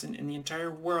risk-averse person in the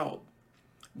entire world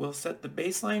will set the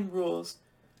baseline rules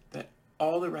that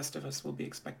all the rest of us will be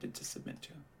expected to submit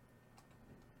to.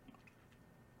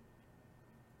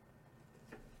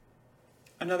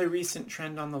 Another recent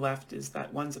trend on the left is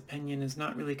that one's opinion is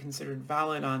not really considered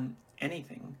valid on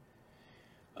anything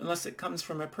unless it comes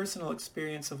from a personal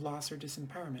experience of loss or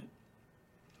disempowerment.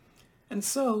 And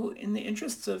so, in the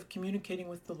interests of communicating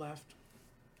with the left,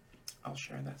 I'll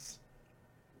share this.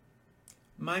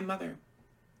 My mother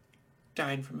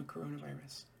died from a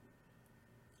coronavirus.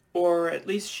 Or at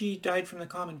least she died from the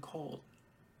common cold,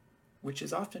 which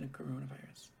is often a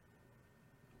coronavirus.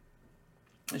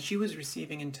 And she was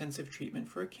receiving intensive treatment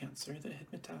for a cancer that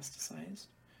had metastasized.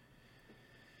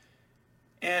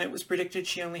 And it was predicted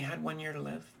she only had 1 year to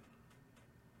live,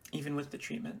 even with the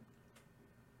treatment,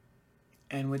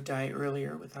 and would die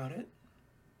earlier without it.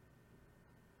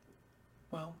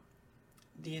 Well,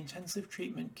 the intensive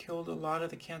treatment killed a lot of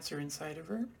the cancer inside of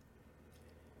her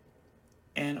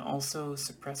and also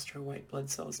suppressed her white blood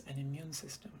cells and immune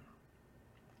system,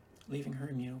 leaving her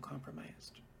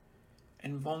immunocompromised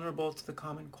and vulnerable to the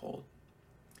common cold,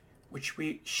 which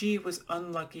she was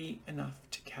unlucky enough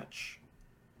to catch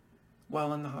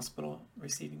while in the hospital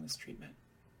receiving this treatment.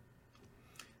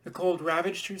 The cold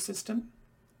ravaged her system,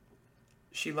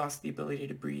 She lost the ability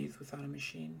to breathe without a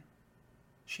machine.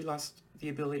 She lost the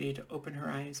ability to open her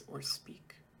eyes or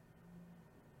speak.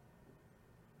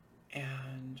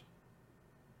 And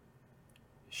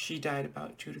she died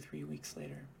about 2 to 3 weeks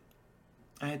later.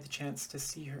 I had the chance to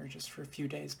see her just for a few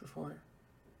days before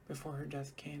her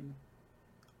death came,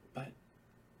 but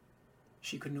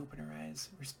she couldn't open her eyes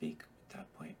or speak at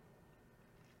that point.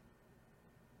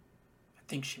 I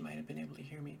think she might have been able to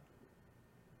hear me.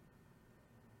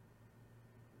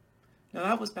 Now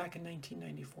that was back in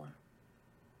 1994.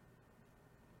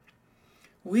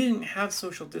 We didn't have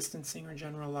social distancing or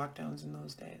general lockdowns in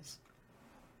those days.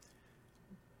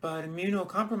 But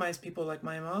immunocompromised people like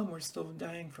my mom were still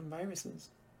dying from viruses.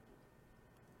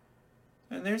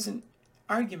 And there's an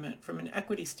argument from an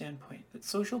equity standpoint that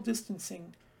social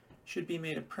distancing should be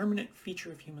made a permanent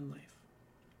feature of human life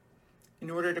in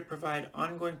order to provide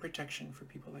ongoing protection for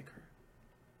people like her.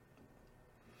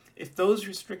 If those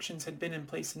restrictions had been in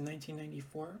place in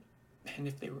 1994, and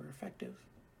if they were effective,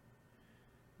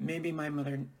 maybe my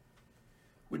mother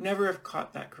would never have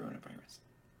caught that coronavirus.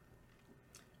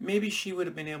 Maybe she would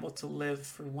have been able to live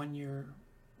for 1 year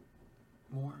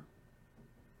more.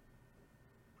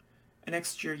 An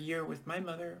extra year with my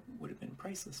mother would have been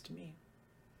priceless to me.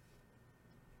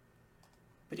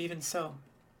 But even so,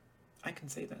 I can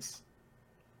say this.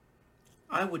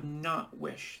 I would not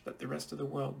wish that the rest of the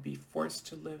world be forced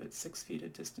to live at 6 feet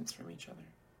of distance from each other,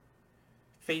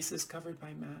 faces covered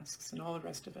by masks and all the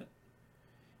rest of it,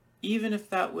 even if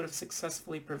that would have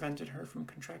successfully prevented her from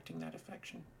contracting that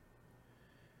infection.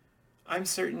 I'm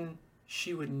certain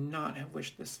she would not have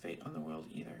wished this fate on the world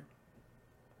either.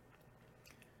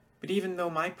 But even though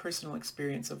my personal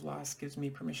experience of loss gives me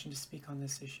permission to speak on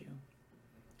this issue,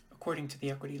 according to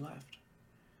the equity left,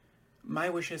 my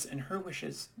wishes and her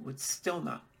wishes would still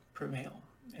not prevail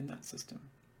in that system.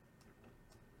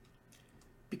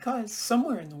 Because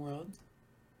somewhere in the world,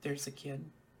 there's a kid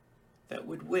that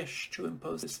would wish to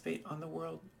impose this fate on the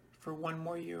world for 1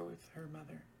 more year with her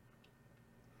mother.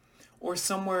 Or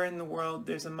somewhere in the world,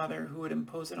 there's a mother who would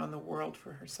impose it on the world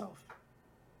for herself.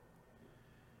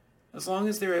 As long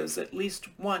as there is at least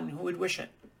one who would wish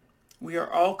it, we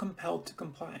are all compelled to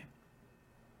comply.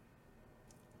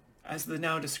 As the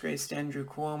now disgraced Andrew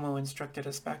Cuomo instructed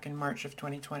us back in March of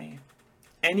 2020,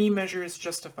 any measure is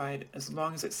justified as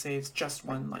long as it saves just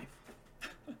one life.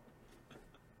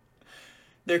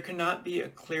 There cannot be a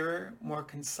clearer, more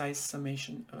concise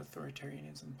summation of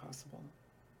authoritarianism possible.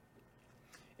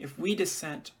 If we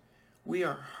dissent, we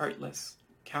are heartless,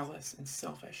 callous, and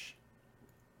selfish.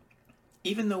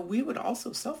 Even though we would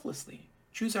also selflessly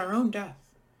choose our own death,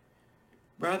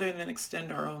 rather than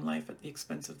extend our own life at the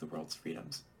expense of the world's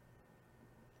freedoms.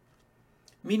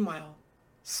 Meanwhile,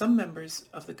 some members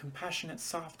of the compassionate,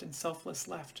 soft, and selfless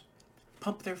left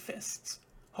pump their fists,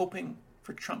 hoping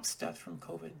for Trump's death from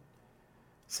COVID,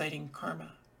 citing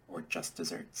karma or just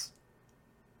desserts.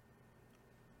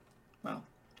 Well,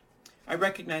 I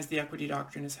recognize the equity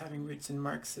doctrine as having roots in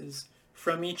Marx's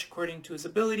from each according to his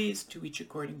abilities to each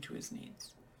according to his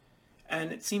needs.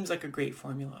 And it seems like a great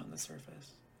formula on the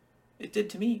surface. It did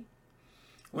to me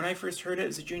when I first heard it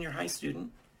as a junior high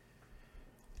student.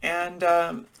 And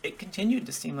it continued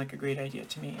to seem like a great idea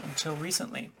to me until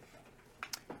recently,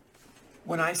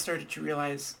 when I started to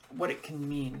realize what it can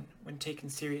mean when taken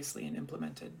seriously and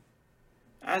implemented,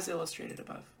 as illustrated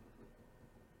above.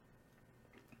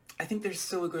 I think there's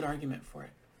still a good argument for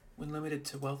it when limited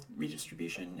to wealth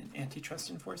redistribution and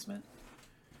antitrust enforcement.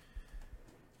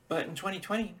 But in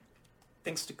 2020,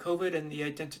 thanks to COVID and the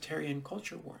identitarian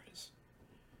culture wars,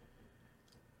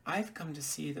 I've come to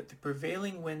see that the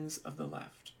prevailing winds of the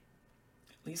left,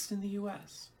 at least in the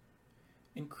US,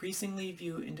 increasingly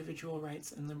view individual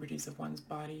rights and liberties of one's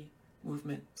body,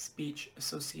 movement, speech,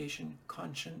 association,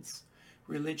 conscience,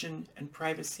 religion, and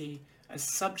privacy as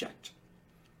subject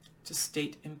to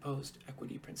state-imposed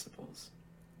equity principles.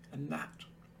 And that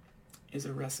is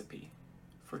a recipe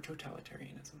for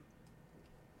totalitarianism.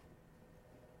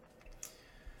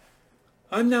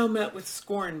 I'm now met with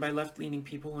scorn by left-leaning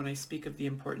people when I speak of the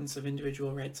importance of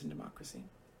individual rights and democracy.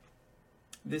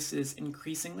 This is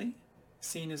increasingly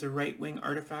seen as a right-wing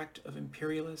artifact of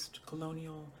imperialist,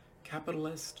 colonial,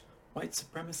 capitalist, white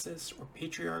supremacist, or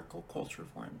patriarchal culture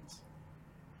forms.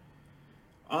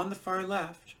 On the far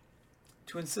left,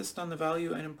 to insist on the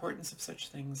value and importance of such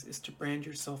things is to brand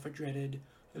yourself a dreaded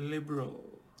liberal.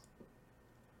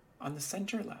 On the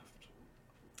center left,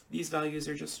 these values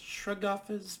are just shrugged off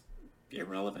as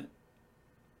irrelevant.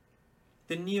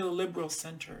 The neoliberal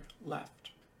center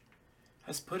left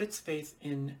has put its faith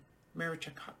in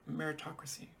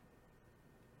meritocracy,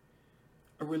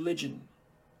 a religion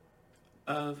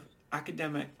of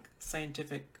academic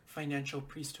scientific, financial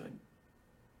priesthood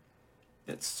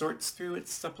that sorts through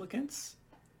its supplicants,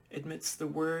 admits the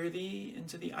worthy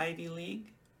into the Ivy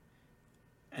League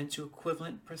and to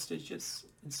equivalent prestigious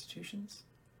institutions,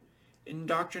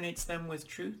 indoctrinates them with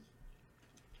truth,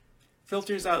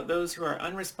 filters out those who are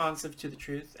unresponsive to the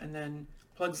truth, and then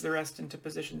plugs the rest into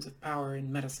positions of power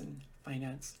in medicine,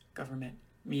 finance, government,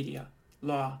 media,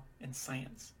 law, and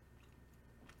science.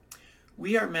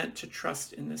 We are meant to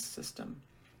trust in this system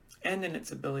and in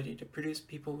its ability to produce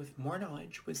people with more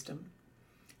knowledge, wisdom,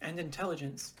 and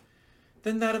intelligence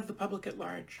than that of the public at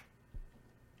large.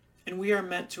 And we are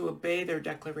meant to obey their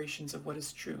declarations of what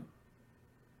is true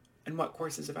and what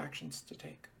courses of actions to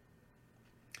take.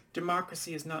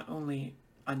 Democracy is not only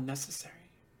unnecessary,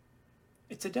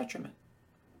 it's a detriment,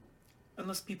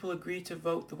 unless people agree to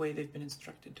vote the way they've been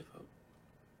instructed to vote.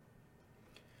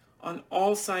 On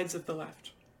all sides of the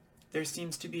left, there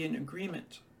seems to be an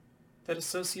agreement that a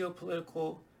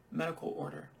socio-political medical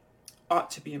order ought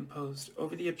to be imposed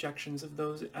over the objections of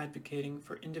those advocating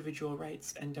for individual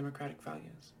rights and democratic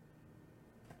values.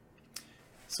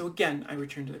 So again, I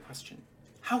return to the question,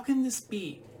 how can this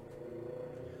be?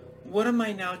 What am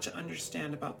I now to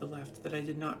understand about the left that I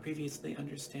did not previously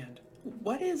understand?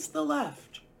 What is the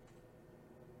left?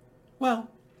 Well,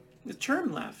 the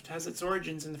term left has its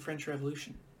origins in the French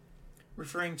Revolution,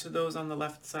 referring to those on the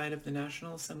left side of the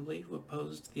National Assembly who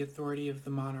opposed the authority of the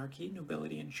monarchy,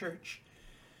 nobility, and church,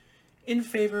 in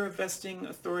favor of vesting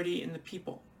authority in the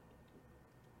people,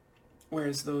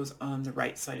 whereas those on the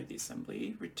right side of the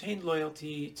assembly retained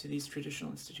loyalty to these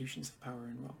traditional institutions of power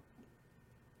and rule.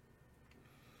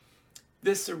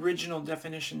 This original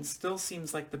definition still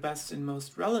seems like the best and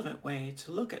most relevant way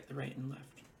to look at the right and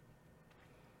left.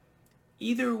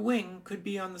 Either wing could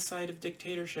be on the side of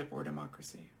dictatorship or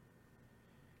democracy.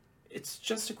 It's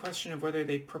just a question of whether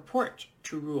they purport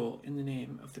to rule in the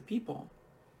name of the people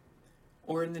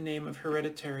or in the name of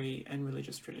hereditary and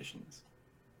religious traditions.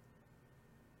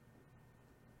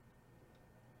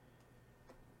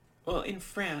 Well, in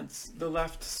France, the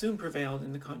left soon prevailed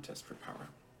in the contest for power.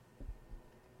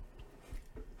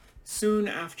 Soon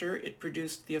after, it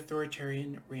produced the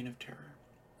authoritarian Reign of Terror,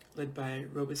 led by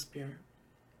Robespierre,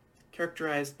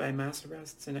 characterized by mass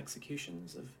arrests and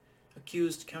executions of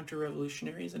accused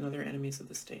counter-revolutionaries and other enemies of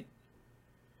the state.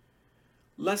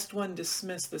 Lest one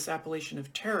dismiss this appellation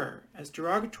of terror as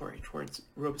derogatory towards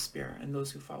Robespierre and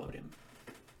those who followed him,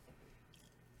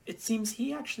 it seems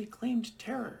he actually claimed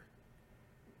terror,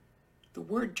 the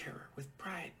word terror, with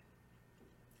pride,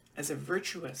 as a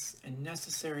virtuous and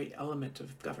necessary element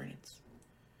of governance.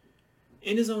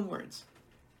 In his own words,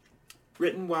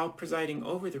 written while presiding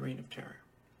over the Reign of Terror,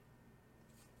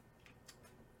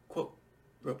 quote,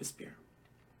 Robespierre,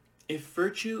 "If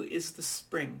virtue is the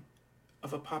spring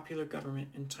of a popular government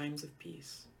in times of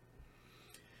peace,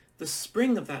 the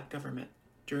spring of that government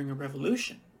during a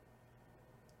revolution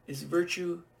is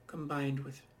virtue combined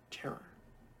with terror.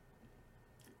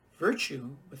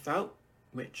 Virtue without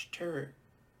which terror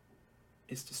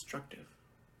is destructive.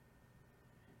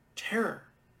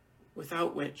 Terror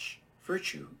without which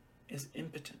virtue is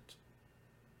impotent."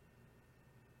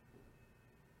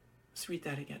 Let's read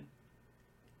that again.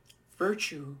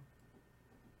 Virtue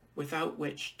without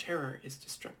which terror is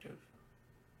destructive.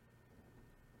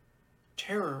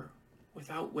 Terror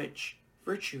without which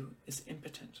virtue is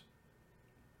impotent.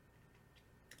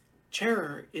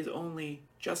 Terror is only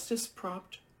justice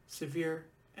prompt, severe,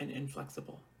 and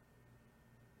inflexible.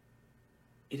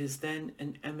 It is then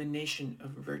an emanation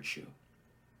of virtue.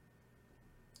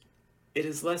 It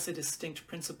is less a distinct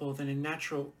principle than a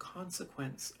natural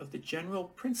consequence of the general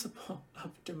principle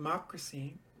of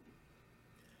democracy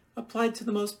applied to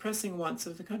the most pressing wants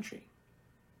of the country.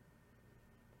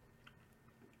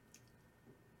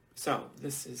 So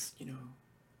this is,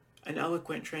 an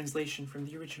eloquent translation from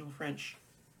the original French.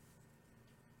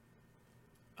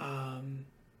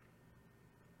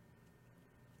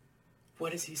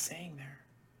 What is he saying there?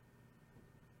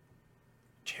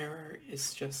 Terror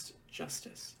is just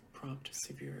justice, prompt,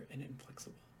 severe, and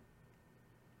inflexible,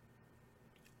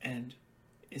 and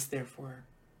is therefore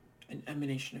an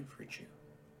emanation of virtue.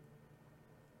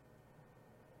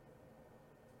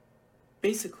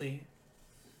 Basically,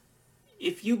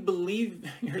 if you believe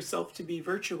yourself to be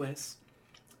virtuous,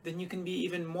 then you can be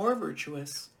even more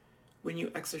virtuous when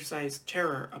you exercise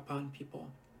terror upon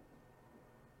people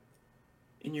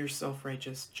in your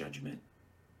self-righteous judgment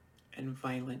and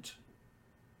violent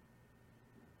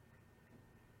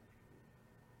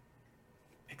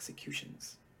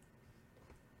executions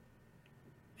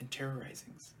and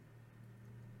terrorizings.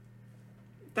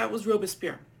 That was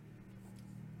Robespierre.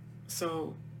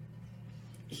 So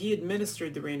He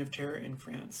administered the Reign of Terror in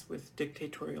France with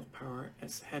dictatorial power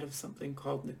as head of something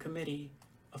called the Committee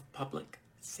of Public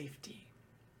Safety.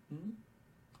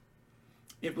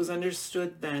 It was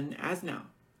understood then, as now,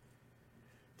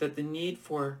 that the need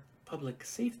for public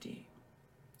safety,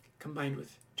 combined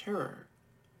with terror,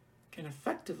 can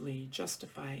effectively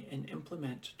justify and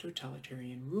implement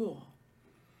totalitarian rule,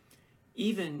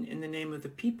 even in the name of the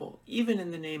people, even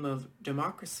in the name of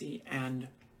democracy and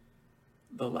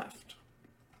the left.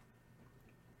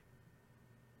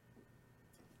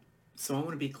 So I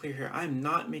want to be clear here. I'm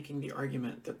not making the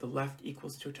argument that the left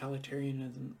equals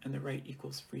totalitarianism and the right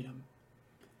equals freedom,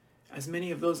 as many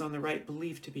of those on the right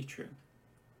believe to be true.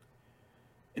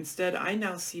 Instead, I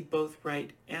now see both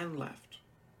right and left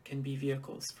can be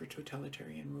vehicles for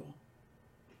totalitarian rule.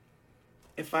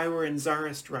 If I were in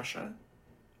Tsarist Russia,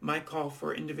 my call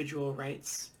for individual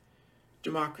rights,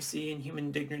 democracy, and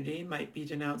human dignity might be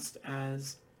denounced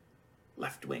as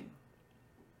left-wing.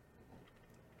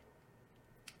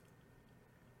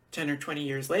 10 or 20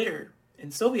 years later,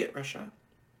 in Soviet Russia,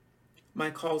 my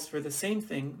calls for the same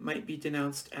thing might be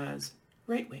denounced as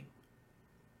right-wing.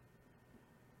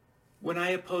 When I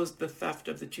opposed the theft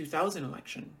of the 2000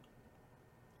 election,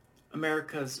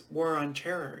 America's war on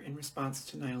terror in response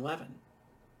to 9/11,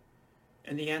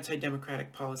 and the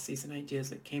anti-democratic policies and ideas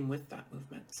that came with that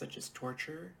movement, such as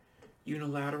torture,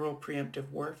 unilateral preemptive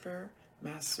warfare,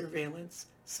 mass surveillance,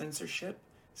 censorship,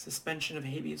 suspension of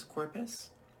habeas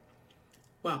corpus,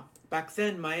 well, back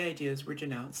then my ideas were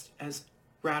denounced as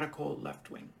radical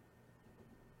left-wing.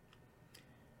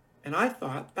 And I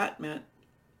thought that meant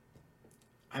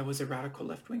I was a radical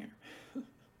left-winger.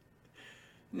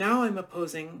 Now I'm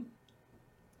opposing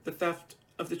the theft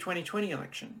of the 2020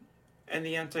 election and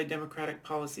the anti-democratic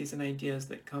policies and ideas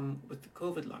that come with the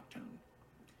COVID lockdown,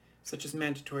 such as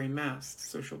mandatory masks,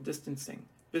 social distancing,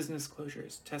 business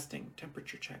closures, testing,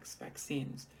 temperature checks,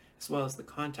 vaccines, as well as the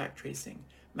contact tracing,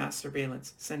 mass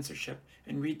surveillance, censorship,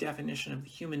 and redefinition of the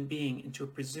human being into a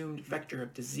presumed vector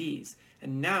of disease.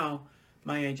 And now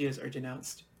my ideas are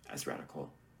denounced as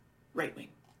radical right-wing.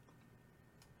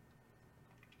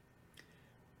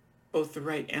 Both the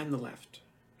right and the left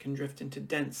can drift into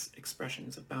dense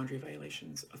expressions of boundary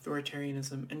violations,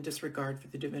 authoritarianism, and disregard for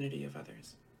the divinity of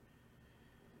others.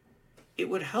 It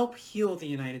would help heal the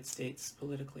United States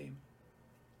politically,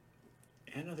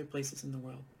 and other places in the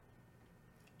world,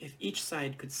 if each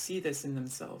side could see this in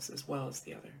themselves as well as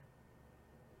the other.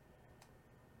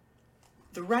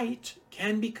 The right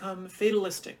can become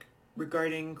fatalistic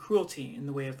regarding cruelty in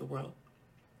the way of the world,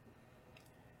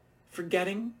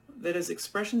 forgetting that as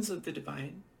expressions of the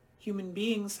divine, human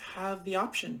beings have the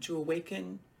option to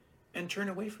awaken and turn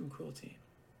away from cruelty.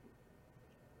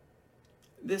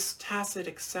 This tacit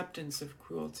acceptance of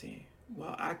cruelty,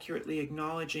 while accurately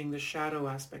acknowledging the shadow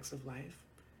aspects of life,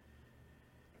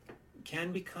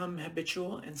 can become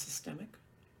habitual and systemic,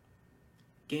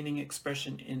 gaining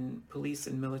expression in police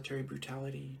and military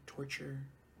brutality, torture,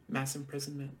 mass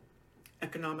imprisonment,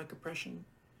 economic oppression,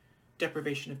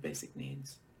 deprivation of basic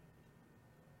needs.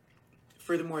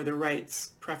 Furthermore, the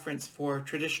right's preference for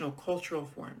traditional cultural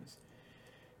forms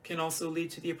can also lead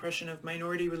to the oppression of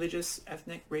minority religious,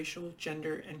 ethnic, racial,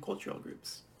 gender, and cultural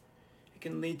groups. It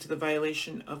can lead to the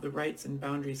violation of the rights and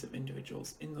boundaries of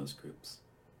individuals in those groups.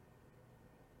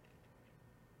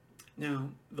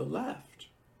 Now, the left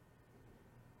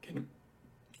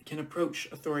can approach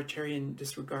authoritarian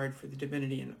disregard for the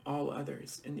divinity in all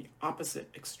others in the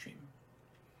opposite extreme,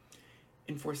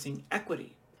 enforcing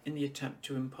equity in the attempt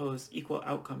to impose equal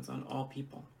outcomes on all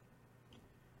people,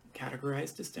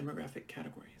 categorized as demographic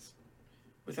categories,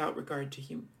 without regard to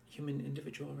human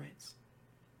individual rights.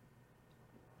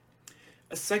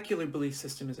 A secular belief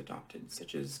system is adopted,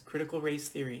 such as critical race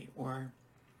theory or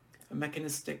a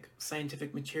mechanistic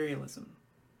scientific materialism,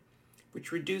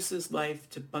 which reduces life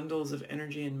to bundles of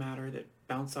energy and matter that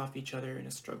bounce off each other in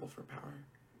a struggle for power.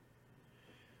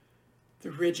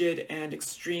 The rigid and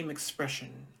extreme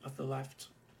expression of the left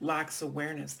lacks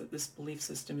awareness that this belief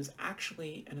system is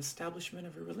actually an establishment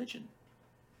of a religion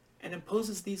and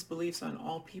imposes these beliefs on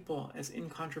all people as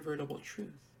incontrovertible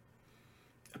truth,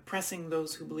 oppressing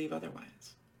those who believe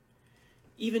otherwise.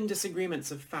 Even disagreements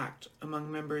of fact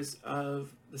among members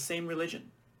of the same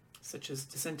religion, such as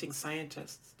dissenting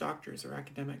scientists, doctors, or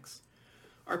academics,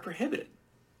 are prohibited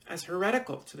as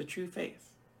heretical to the true faith.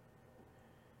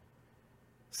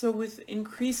 So with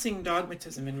increasing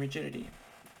dogmatism and rigidity,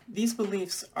 these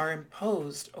beliefs are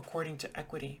imposed according to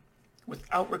equity,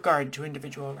 without regard to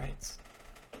individual rights.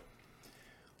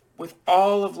 With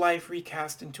all of life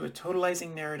recast into a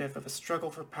totalizing narrative of a struggle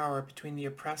for power between the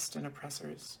oppressed and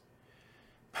oppressors,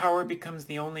 power becomes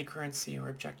the only currency or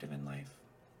objective in life.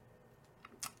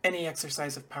 Any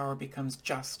exercise of power becomes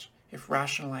just if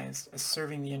rationalized as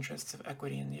serving the interests of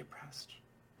equity and the oppressed.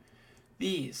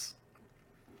 These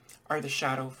are the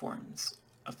shadow forms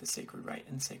of the sacred right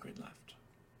and sacred left.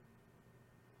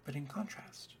 But in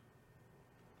contrast,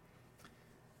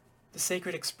 the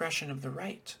sacred expression of the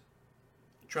right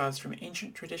draws from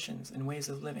ancient traditions and ways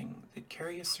of living that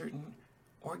carry a certain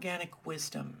organic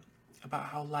wisdom about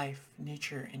how life,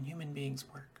 nature, and human beings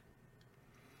work.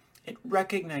 It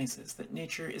recognizes that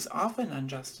nature is often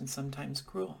unjust and sometimes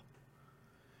cruel,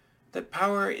 that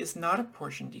power is not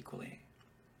apportioned equally,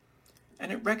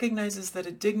 and it recognizes that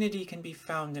a dignity can be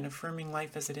found in affirming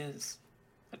life as it is,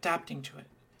 adapting to it,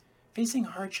 facing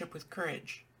hardship with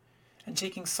courage, and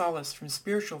taking solace from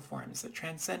spiritual forms that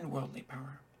transcend worldly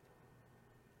power.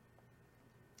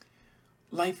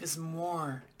 Life is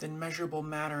more than measurable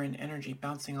matter and energy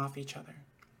bouncing off each other.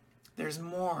 There's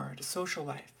more to social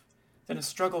life than a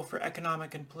struggle for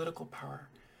economic and political power,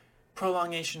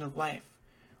 prolongation of life,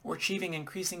 or achieving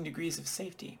increasing degrees of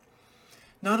safety.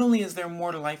 Not only is there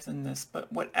more to life than this,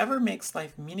 but whatever makes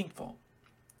life meaningful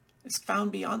is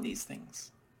found beyond these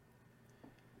things.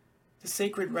 The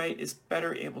sacred right is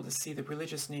better able to see the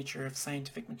religious nature of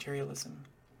scientific materialism,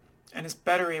 and is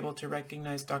better able to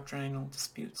recognize doctrinal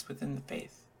disputes within the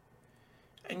faith,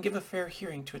 and give a fair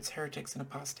hearing to its heretics and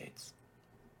apostates.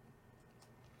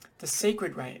 The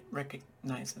sacred right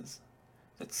recognizes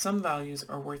that some values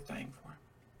are worth dying for,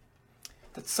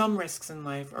 that some risks in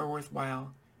life are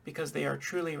worthwhile because they are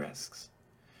truly risks.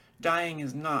 Dying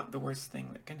is not the worst thing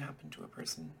that can happen to a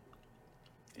person.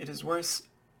 It is worse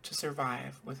to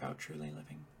survive without truly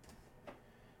living.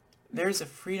 There is a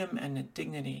freedom and a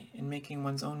dignity in making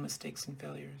one's own mistakes and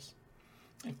failures,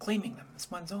 and claiming them as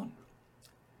one's own.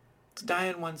 To die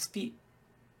on one's feet,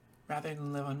 rather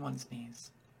than live on one's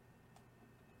knees.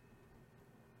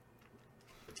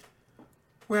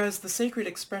 Whereas the sacred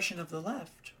expression of the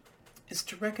left is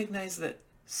to recognize that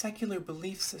secular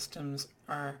belief systems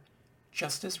are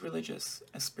just as religious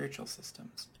as spiritual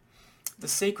systems. The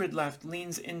sacred left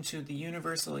leans into the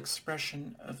universal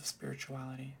expression of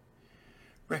spirituality,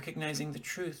 recognizing the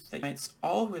truth that unites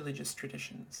all religious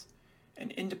traditions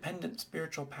and independent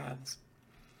spiritual paths,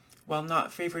 while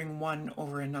not favoring one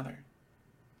over another.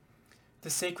 The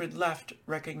sacred left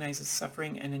recognizes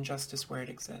suffering and injustice where it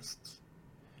exists,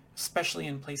 especially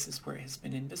in places where it has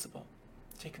been invisible,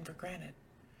 taken for granted,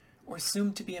 or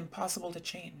assumed to be impossible to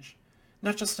change,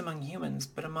 not just among humans,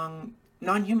 but among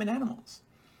non-human animals,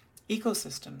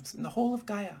 ecosystems, and the whole of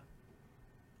Gaia.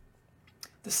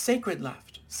 The sacred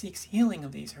left seeks healing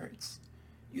of these hurts,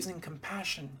 using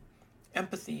compassion,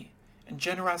 empathy, and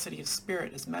generosity of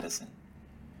spirit as medicine,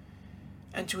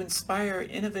 and to inspire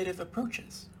innovative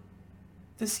approaches.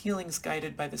 This healing is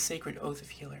guided by the sacred oath of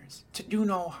healers, to do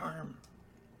no harm.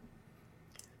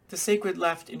 The sacred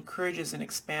left encourages and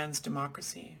expands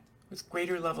democracy with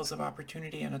greater levels of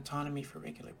opportunity and autonomy for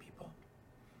regular people.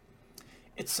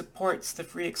 It supports the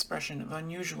free expression of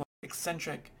unusual,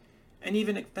 eccentric, and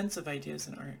even offensive ideas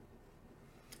in art,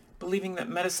 believing that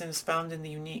medicine is found in the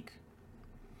unique,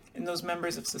 in those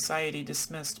members of society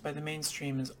dismissed by the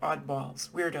mainstream as oddballs,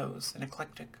 weirdos, and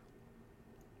eclectic.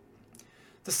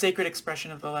 The sacred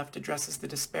expression of the left addresses the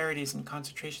disparities and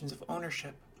concentrations of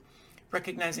ownership,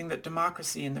 recognizing that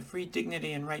democracy and the free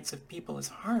dignity and rights of people is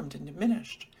harmed and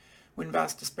diminished when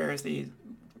vast disparities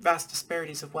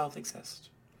of wealth exist.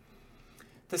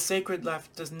 The sacred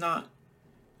left does not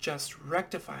just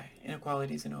rectify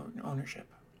inequalities in ownership,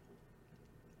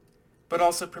 but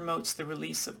also promotes the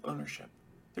release of ownership,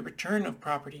 the return of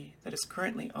property that is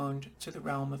currently owned to the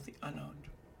realm of the unowned.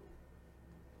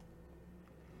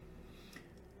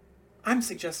 I'm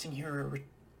suggesting here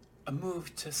a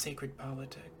move to sacred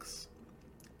politics,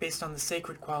 based on the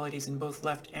sacred qualities in both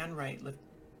left and right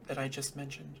that I just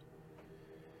mentioned.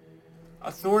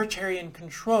 Authoritarian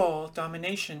control,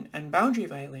 domination, and boundary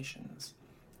violations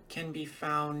can be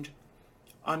found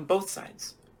on both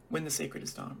sides when the sacred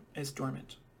is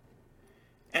dormant,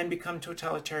 and become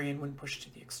totalitarian when pushed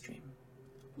to the extreme.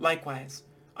 Likewise,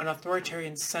 an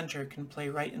authoritarian center can play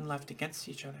right and left against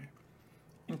each other,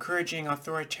 encouraging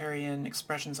authoritarian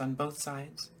expressions on both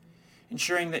sides,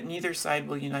 ensuring that neither side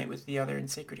will unite with the other in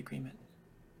sacred agreement.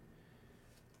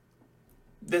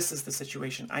 This is the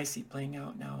situation I see playing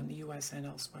out now in the US and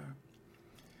elsewhere.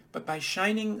 But by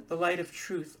shining the light of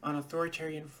truth on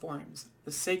authoritarian forms,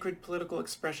 the sacred political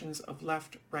expressions of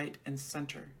left, right, and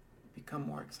center become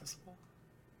more accessible.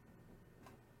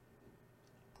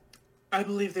 I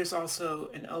believe there's also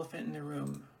an elephant in the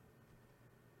room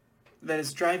that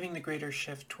is driving the greater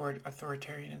shift toward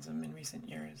authoritarianism in recent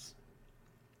years.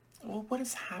 Well, what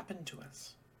has happened to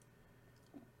us?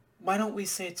 Why don't we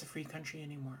say it's a free country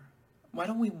anymore? Why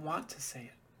don't we want to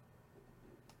say it?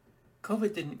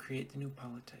 COVID didn't create the new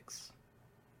politics.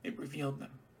 It revealed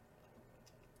them.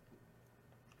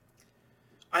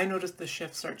 I noticed the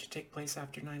shift start to take place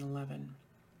after 9/11,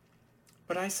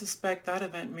 but I suspect that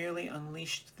event merely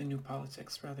unleashed the new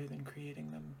politics rather than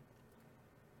creating them.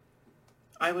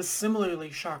 I was similarly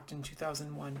shocked in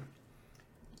 2001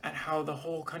 at how the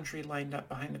whole country lined up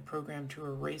behind the program to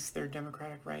erase their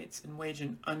democratic rights and wage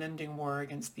an unending war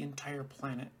against the entire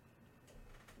planet.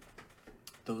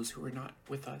 Those who were not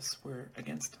with us were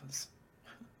against us.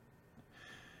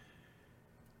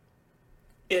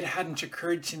 It hadn't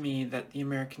occurred to me that the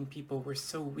American people were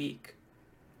so weak,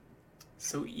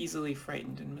 so easily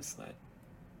frightened and misled.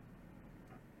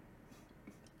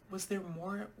 Was there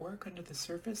more at work under the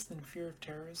surface than fear of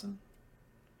terrorism?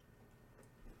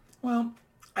 Well,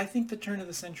 I think the turn of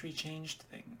the century changed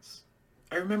things.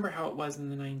 I remember how it was in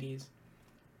the 90s.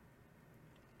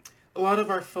 A lot of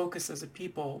our focus as a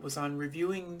people was on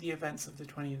reviewing the events of the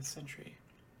 20th century.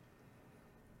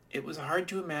 It was hard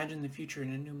to imagine the future in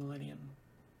a new millennium.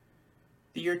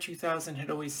 The year 2000 had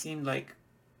always seemed like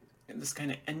this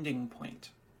kind of ending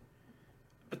point.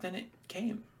 But then it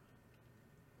came.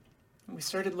 And we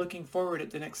started looking forward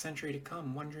at the next century to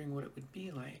come, wondering what it would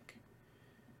be like.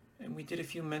 And we did a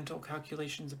few mental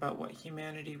calculations about what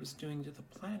humanity was doing to the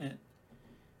planet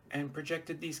and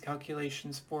projected these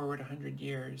calculations forward 100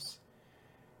 years.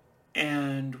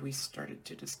 And we started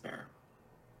to despair.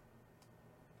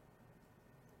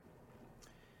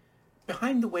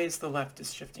 Behind the ways the left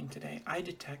is shifting today, I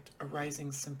detect a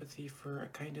rising sympathy for a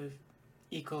kind of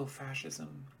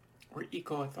eco-fascism or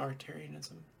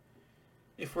eco-authoritarianism.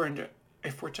 If we're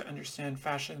to understand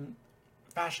fascism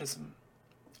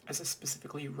as a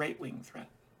specifically right-wing threat.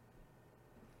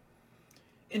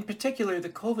 In particular, the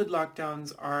COVID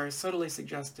lockdowns are subtly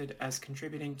suggested as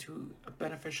contributing to a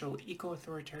beneficial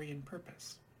eco-authoritarian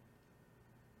purpose.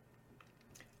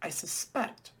 I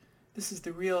suspect this is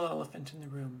the real elephant in the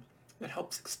room that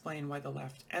helps explain why the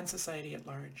left and society at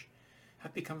large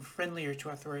have become friendlier to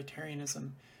authoritarianism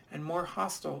and more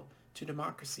hostile to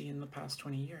democracy in the past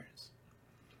 20 years.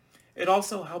 It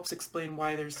also helps explain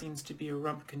why there seems to be a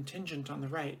rump contingent on the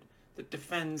right that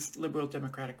defends liberal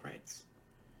democratic rights.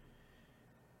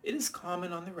 It is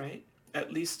common on the right,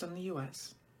 at least in the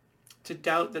US, to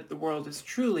doubt that the world is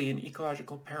truly in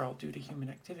ecological peril due to human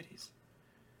activities.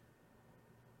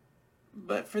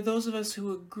 But for those of us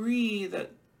who agree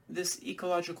that this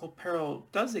ecological peril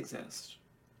does exist,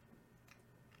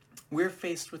 we're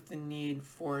faced with the need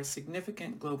for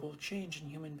significant global change in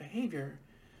human behavior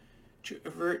to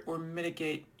avert or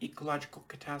mitigate ecological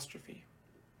catastrophe.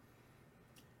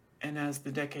 And as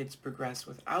the decades progress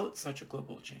without such a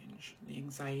global change, the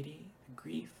anxiety, the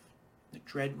grief, the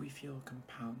dread we feel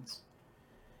compounds,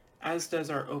 as does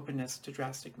our openness to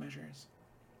drastic measures.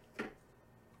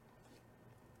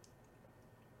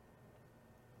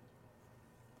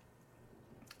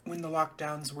 When the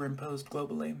lockdowns were imposed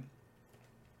globally,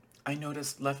 I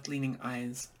noticed left-leaning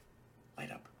eyes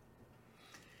light up,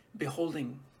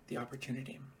 beholding the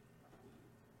opportunity.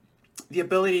 The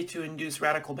ability to induce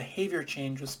radical behavior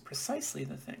change was precisely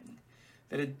the thing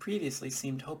that had previously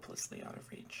seemed hopelessly out of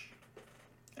reach.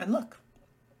 And look,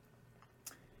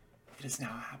 it has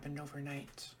now happened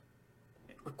overnight.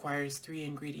 It requires 3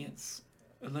 ingredients: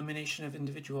 elimination of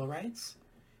individual rights,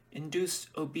 induced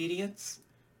obedience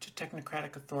to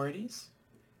technocratic authorities,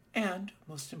 and,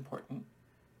 most important,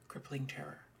 crippling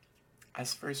terror,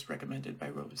 as first recommended by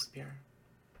Robespierre.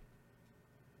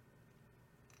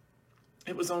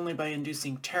 It was only by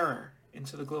inducing terror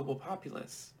into the global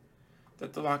populace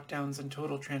that the lockdowns and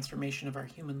total transformation of our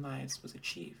human lives was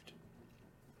achieved.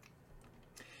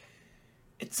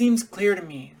 It seems clear to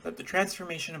me that the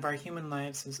transformation of our human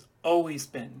lives has always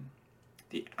been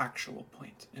the actual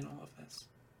point in all of this.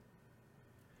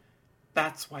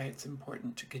 That's why it's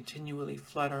important to continually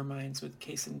flood our minds with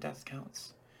case and death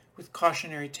counts, with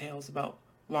cautionary tales about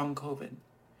long COVID.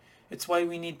 It's why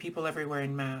we need people everywhere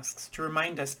in masks to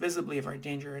remind us visibly of our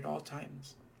danger at all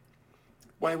times.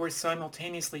 Why we're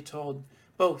simultaneously told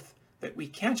both that we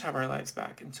can't have our lives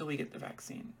back until we get the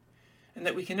vaccine, and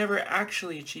that we can never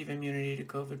actually achieve immunity to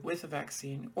COVID with a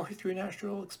vaccine or through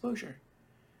natural exposure.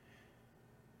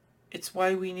 It's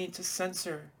why we need to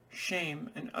censor, shame,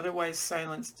 and otherwise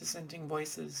silence dissenting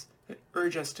voices that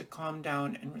urge us to calm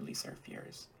down and release our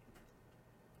fears.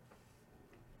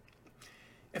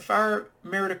 If our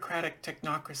meritocratic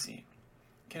technocracy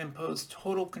can impose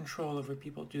total control over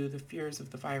people due to the fears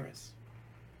of the virus,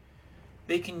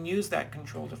 they can use that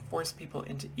control to force people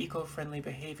into eco-friendly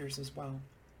behaviors as well.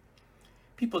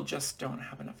 People just don't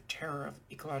have enough terror of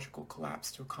ecological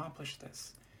collapse to accomplish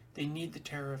this. They need the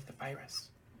terror of the virus,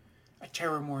 a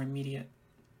terror more immediate.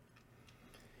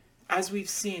 As we've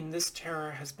seen, this terror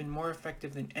has been more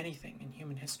effective than anything in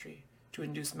human history to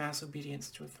induce mass obedience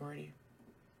to authority.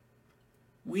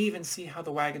 We even see how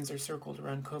the wagons are circled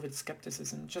around COVID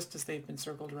skepticism, just as they've been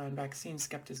circled around vaccine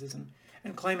skepticism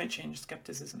and climate change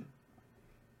skepticism.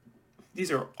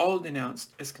 These are all denounced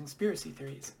as conspiracy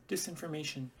theories,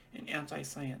 disinformation, and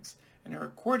anti-science, and are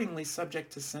accordingly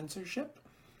subject to censorship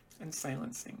and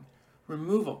silencing,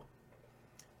 removal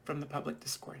from the public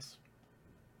discourse.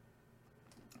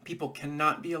 People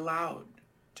cannot be allowed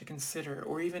to consider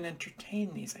or even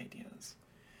entertain these ideas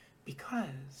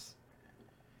because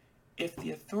if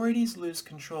the authorities lose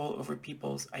control over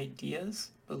people's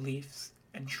ideas, beliefs,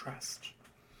 and trust,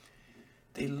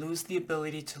 they lose the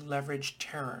ability to leverage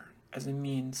terror as a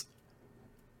means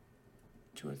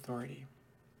to authority.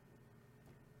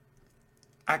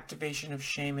 Activation of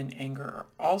shame and anger are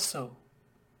also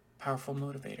powerful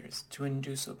motivators to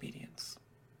induce obedience.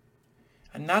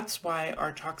 And that's why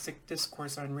our toxic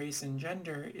discourse on race and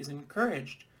gender is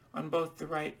encouraged on both the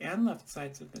right and left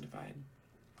sides of the divide,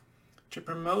 to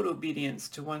promote obedience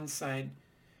to one side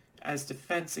as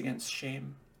defense against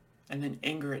shame, and then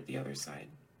anger at the other side,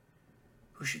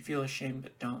 who should feel ashamed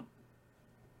but don't.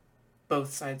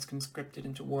 Both sides conscripted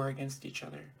into war against each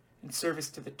other in service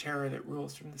to the terror that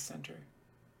rules from the center.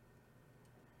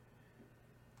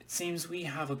 It seems we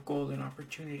have a golden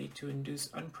opportunity to induce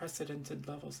unprecedented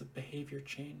levels of behavior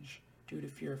change due to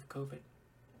fear of COVID.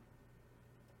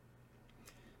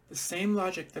 The same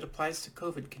logic that applies to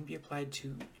COVID can be applied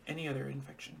to any other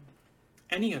infection,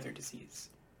 any other disease,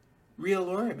 real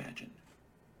or imagined.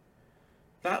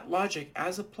 That logic,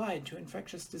 as applied to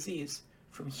infectious disease,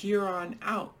 from here on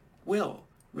out, will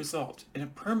result in a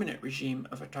permanent regime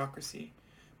of autocracy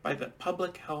by the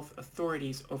public health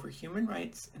authorities over human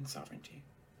rights and sovereignty.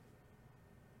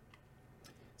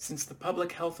 Since the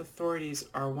public health authorities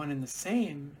are one and the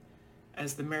same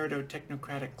as the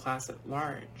meritocratic class at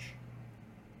large,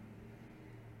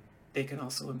 they can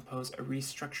also impose a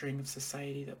restructuring of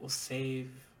society that will save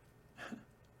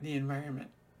the environment.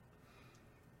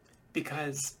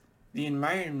 Because the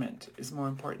environment is more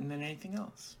important than anything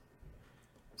else.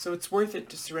 So it's worth it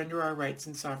to surrender our rights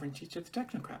and sovereignty to the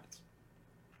technocrats.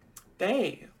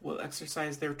 They will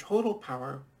exercise their total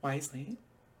power wisely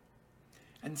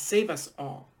and save us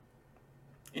all.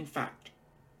 In fact,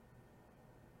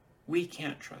 we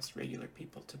can't trust regular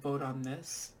people to vote on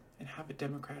this and have a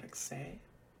democratic say.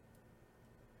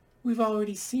 We've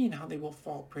already seen how they will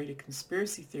fall prey to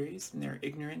conspiracy theories in their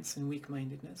ignorance and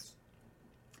weak-mindedness.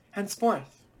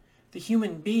 Henceforth, the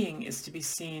human being is to be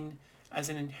seen as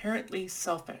an inherently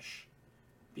selfish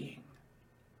being,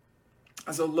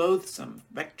 as a loathsome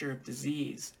vector of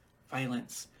disease,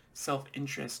 violence,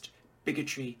 self-interest,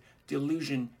 bigotry,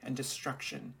 delusion, and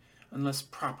destruction, unless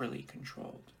properly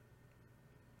controlled.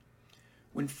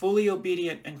 When fully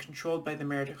obedient and controlled by the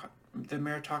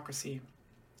meritocracy,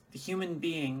 the human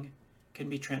being can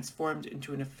be transformed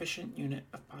into an efficient unit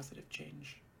of positive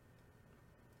change.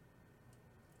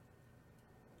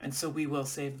 And so we will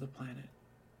save the planet.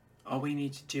 All we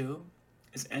need to do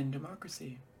is end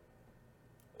democracy.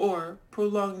 Or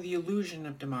prolong the illusion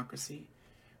of democracy,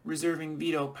 reserving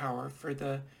veto power for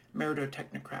the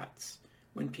meritocrats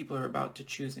when people are about to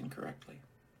choose incorrectly.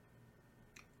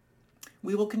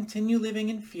 We will continue living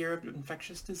in fear of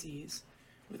infectious disease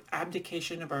with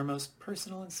abdication of our most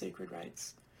personal and sacred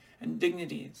rights and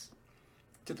dignities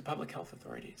to the public health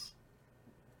authorities.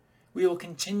 We will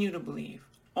continue to believe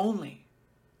only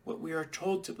what we are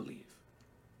told to believe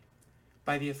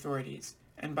by the authorities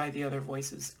and by the other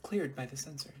voices cleared by the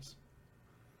censors.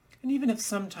 And even if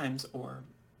sometimes, or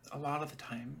a lot of the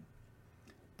time,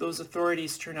 those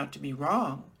authorities turn out to be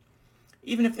wrong,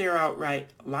 even if they are outright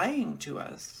lying to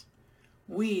us,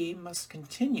 we must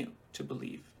continue to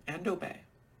believe and obey,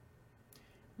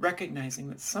 recognizing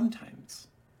that sometimes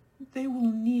they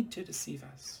will need to deceive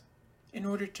us in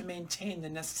order to maintain the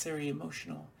necessary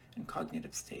emotional and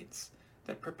cognitive states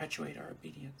that perpetuate our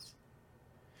obedience.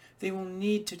 They will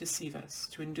need to deceive us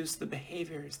to induce the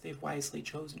behaviors they've wisely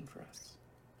chosen for us.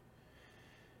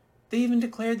 They even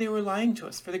declared they were lying to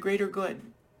us for the greater good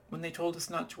when they told us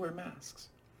not to wear masks.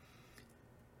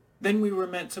 Then we were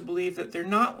meant to believe that they're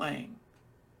not lying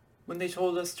when they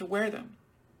told us to wear them.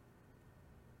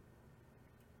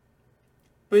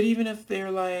 But even if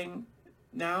they're lying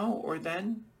now or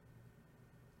then,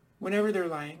 whenever they're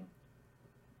lying,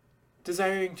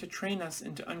 desiring to train us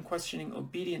into unquestioning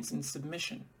obedience and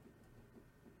submission,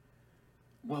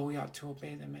 well, we ought to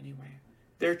obey them anyway.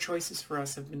 Their choices for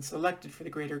us have been selected for the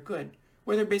greater good,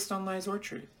 whether based on lies or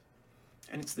truth.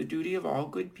 And it's the duty of all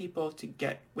good people to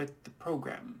get with the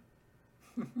program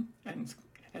and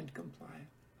comply.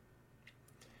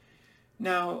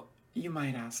 Now, you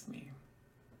might ask me,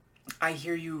 I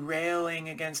hear you railing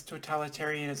against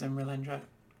totalitarianism, Relendra,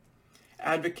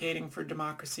 advocating for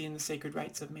democracy and the sacred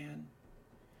rights of man.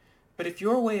 But if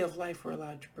your way of life were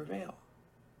allowed to prevail,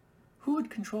 who would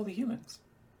control the humans?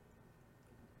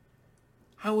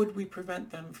 How would we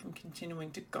prevent them from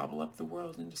continuing to gobble up the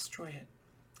world and destroy it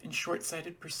in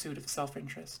short-sighted pursuit of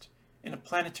self-interest, in a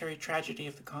planetary tragedy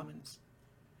of the commons?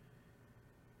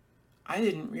 I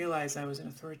didn't realize I was an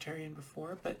authoritarian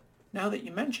before, but now that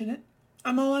you mention it,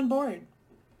 I'm all on board.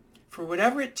 For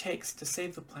whatever it takes to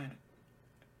save the planet.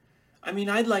 I mean,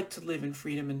 I'd like to live in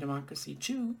freedom and democracy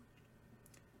too.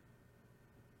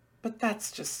 But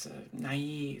that's just a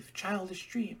naive, childish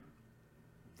dream.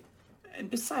 And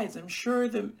besides, I'm sure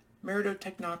the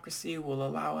meritocratocracy will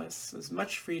allow us as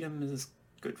much freedom as is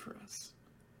good for us.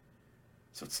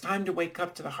 So it's time to wake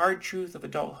up to the hard truth of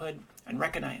adulthood and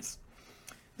recognize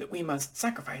that we must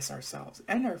sacrifice ourselves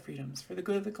and our freedoms for the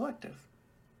good of the collective.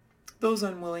 Those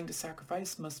unwilling to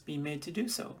sacrifice must be made to do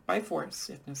so, by force,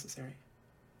 if necessary.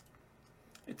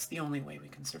 It's the only way we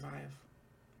can survive.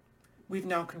 We've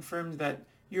now confirmed that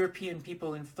European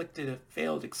people inflicted a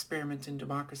failed experiment in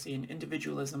democracy and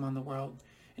individualism on the world,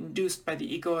 induced by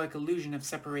the egoic illusion of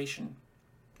separation.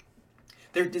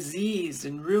 Their diseased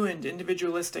and ruined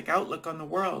individualistic outlook on the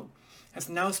world has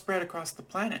now spread across the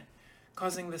planet,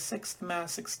 causing the sixth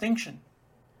mass extinction.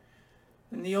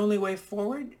 And the only way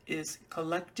forward is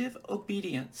collective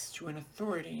obedience to an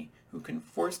authority who can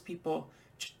force people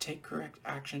to take correct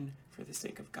action for the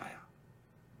sake of Gaia.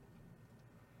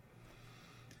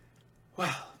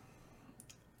 Well,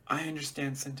 I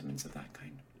understand sentiments of that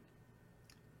kind,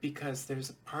 because there's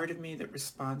a part of me that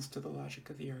responds to the logic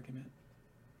of the argument.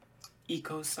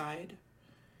 Ecocide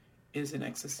is an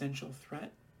existential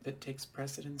threat that takes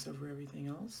precedence over everything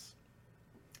else.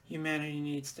 Humanity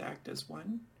needs to act as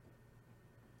one,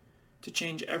 to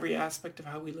change every aspect of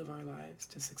how we live our lives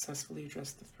to successfully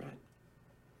address the threat.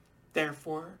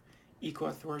 Therefore,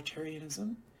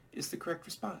 eco-authoritarianism is the correct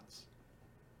response.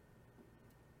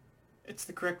 It's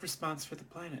the correct response for the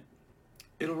planet.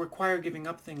 It'll require giving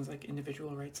up things like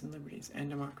individual rights and liberties and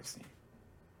democracy.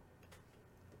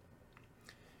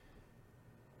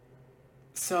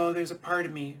 So there's a part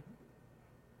of me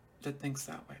that thinks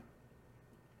that way.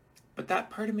 But that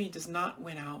part of me does not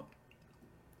win out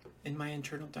in my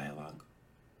internal dialogue.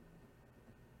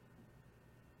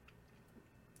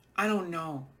 I don't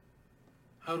know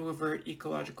how to avert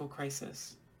ecological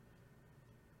crisis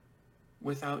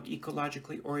without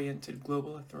ecologically oriented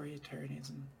global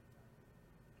authoritarianism.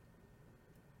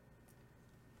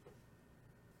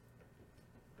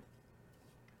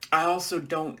 I also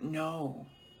don't know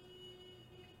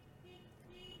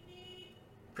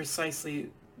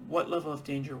precisely what level of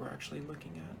danger we're actually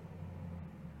looking at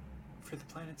for the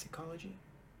planet's ecology.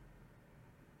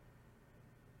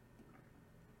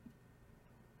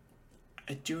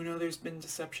 I do know there's been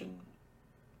deception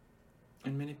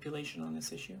and manipulation on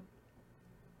this issue.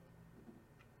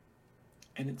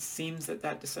 And it seems that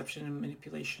that deception and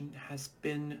manipulation has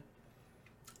been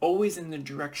always in the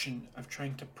direction of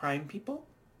trying to prime people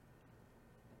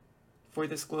for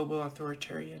this global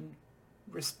authoritarian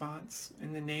response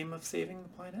in the name of saving the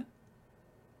planet.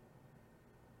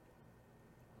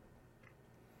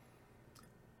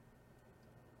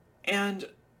 And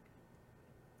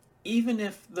even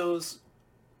if those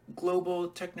global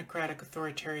technocratic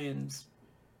authoritarians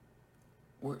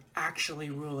were actually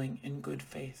ruling in good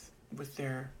faith with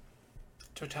their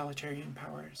totalitarian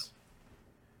powers,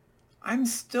 I'm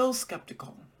still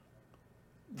skeptical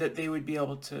that they would be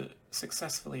able to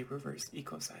successfully reverse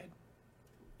ecocide,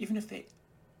 even if they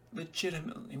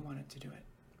legitimately wanted to do it.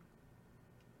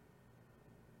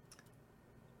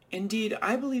 Indeed,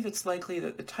 I believe it's likely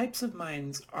that the types of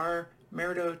minds our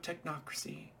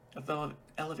meritocratocracy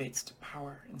elevates to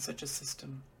power in such a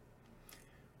system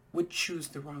would choose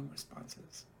the wrong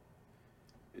responses.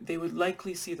 They would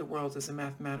likely see the world as a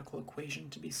mathematical equation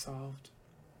to be solved.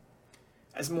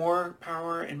 As more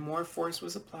power and more force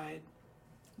was applied,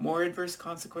 more adverse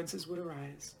consequences would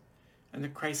arise, and the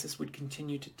crisis would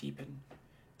continue to deepen.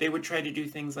 They would try to do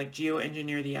things like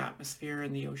geoengineer the atmosphere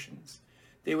and the oceans.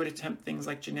 They would attempt things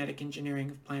like genetic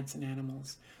engineering of plants and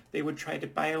animals. They would try to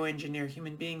bioengineer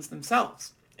human beings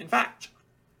themselves. In fact,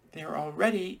 they are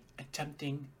already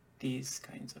attempting these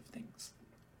kinds of things.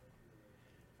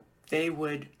 They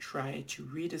would try to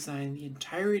redesign the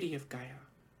entirety of Gaia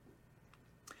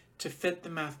to fit the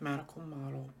mathematical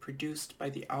model produced by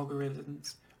the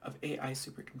algorithms of AI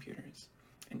supercomputers.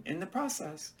 And in the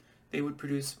process, they would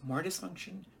produce more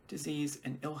dysfunction, disease,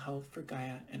 and ill health for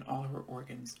Gaia and all her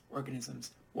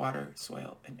organisms, water,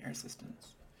 soil, and air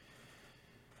systems.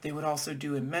 They would also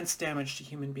do immense damage to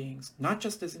human beings, not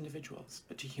just as individuals,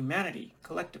 but to humanity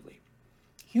collectively.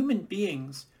 Human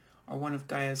beings are one of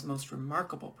Gaia's most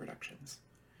remarkable productions.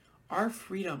 Our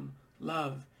freedom,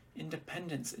 love,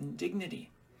 independence, and dignity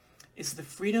is the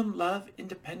freedom, love,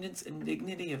 independence, and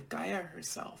dignity of Gaia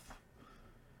herself.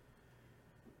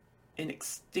 In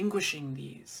extinguishing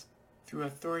these through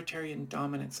authoritarian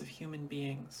dominance of human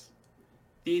beings,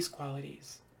 these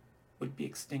qualities would be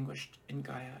extinguished in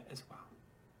Gaia as well.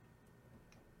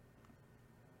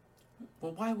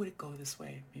 Well, why would it go this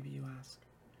way, maybe you ask?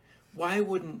 Why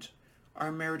wouldn't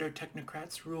our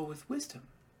meritotechnocrats rule with wisdom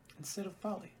instead of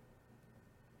folly?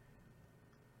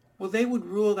 Well, they would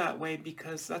rule that way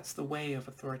because that's the way of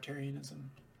authoritarianism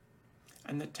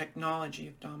and the technology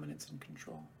of dominance and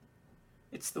control.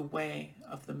 It's the way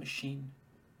of the machine.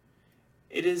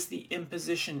 It is the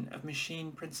imposition of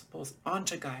machine principles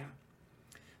onto Gaia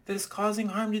that is causing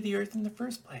harm to the earth in the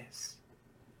first place.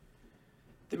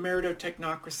 The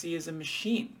meritotechnocracy is a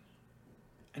machine,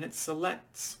 and it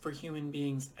selects for human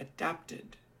beings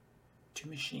adapted to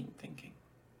machine thinking.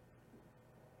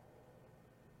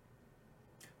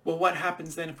 Well, what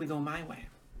happens then if we go my way?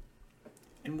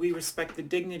 And we respect the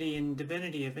dignity and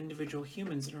divinity of individual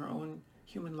humans in our own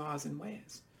human laws and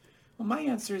ways? Well, my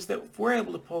answer is that if we're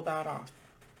able to pull that off,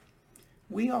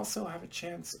 we also have a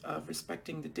chance of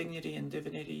respecting the dignity and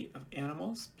divinity of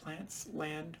animals, plants,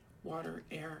 land, water,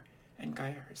 air, and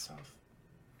Gaia herself.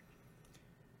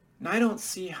 And I don't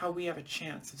see how we have a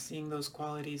chance of seeing those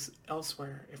qualities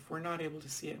elsewhere if we're not able to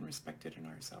see it and respect it in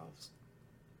ourselves.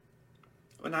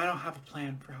 And I don't have a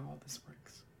plan for how all this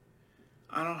works.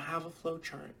 I don't have a flow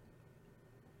chart.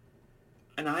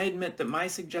 And I admit that my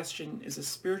suggestion is a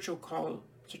spiritual call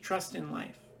to trust in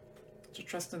life, to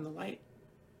trust in the light,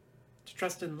 to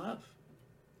trust in love.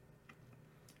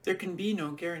 There can be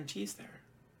no guarantees there.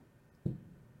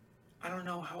 I don't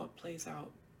know how it plays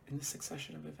out in the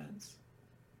succession of events.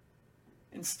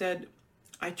 Instead,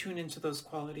 I tune into those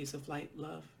qualities of light,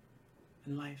 love,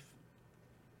 and life.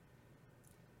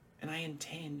 And I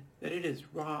maintain that it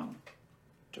is wrong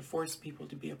to force people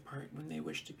to be apart when they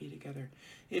wish to be together.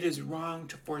 It is wrong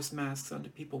to force masks onto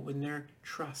people when their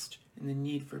trust in the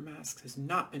need for masks has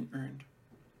not been earned.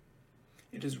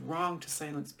 It is wrong to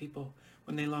silence people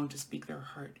when they long to speak their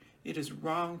heart. It is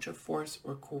wrong to force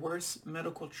or coerce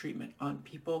medical treatment on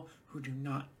people who do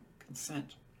not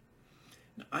consent.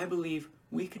 And I believe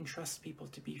we can trust people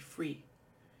to be free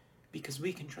because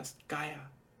we can trust Gaia,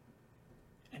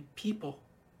 and people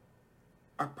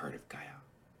are part of Gaia.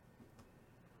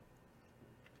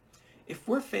 If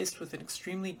we're faced with an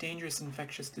extremely dangerous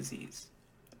infectious disease,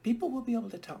 people will be able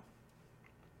to tell,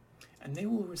 and they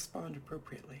will respond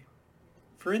appropriately.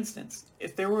 For instance,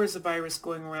 if there was a virus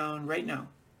going around right now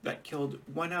that killed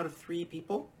 1 out of 3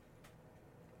 people,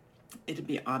 it'd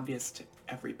be obvious to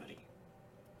everybody.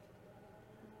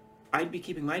 I'd be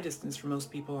keeping my distance from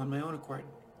most people on my own accord.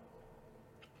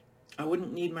 I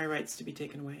wouldn't need my rights to be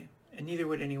taken away, and neither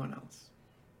would anyone else.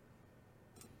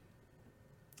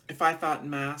 If I thought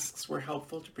masks were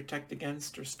helpful to protect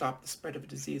against or stop the spread of a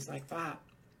disease like that,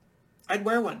 I'd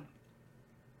wear one.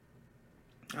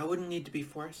 I wouldn't need to be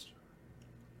forced.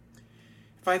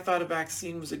 If I thought a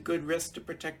vaccine was a good risk to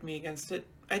protect me against it,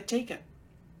 I'd take it.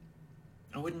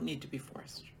 I wouldn't need to be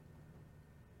forced.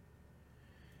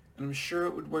 And I'm sure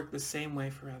it would work the same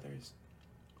way for others.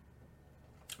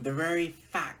 The very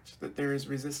fact that there is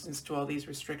resistance to all these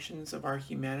restrictions of our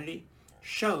humanity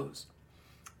shows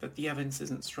that the evidence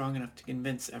isn't strong enough to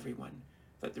convince everyone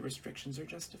that the restrictions are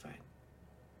justified.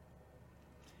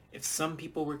 If some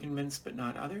people were convinced but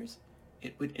not others,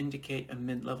 it would indicate a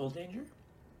mid-level danger,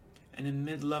 and a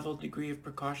mid-level degree of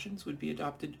precautions would be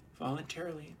adopted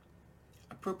voluntarily,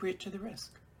 appropriate to the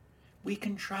risk. We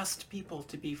can trust people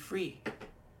to be free.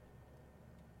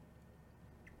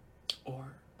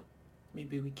 Or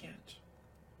maybe we can't.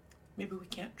 Maybe we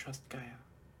can't trust Gaia.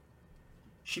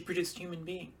 She produced human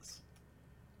beings,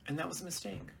 and that was a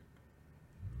mistake.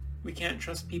 We can't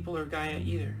trust people or Gaia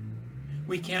either.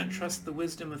 We can't trust the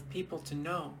wisdom of people to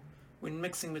know when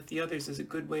mixing with the others is a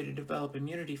good way to develop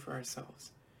immunity for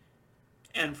ourselves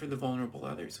and for the vulnerable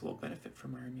others who will benefit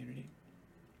from our immunity.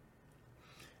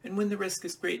 And when the risk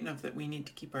is great enough that we need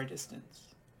to keep our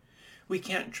distance. We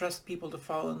can't trust people to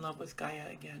fall in love with Gaia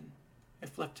again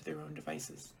if left to their own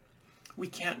devices. We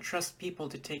can't trust people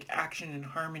to take action in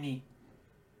harmony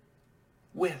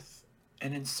with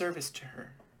and in service to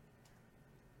her.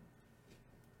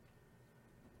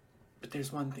 But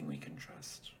there's one thing we can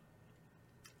trust.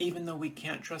 Even though we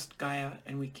can't trust Gaia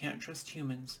and we can't trust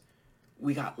humans,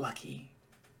 we got lucky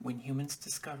when humans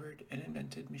discovered and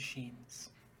invented machines.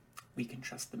 We can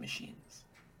trust the machines.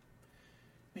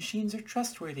 Machines are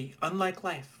trustworthy, unlike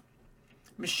life.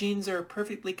 Machines are a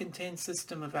perfectly contained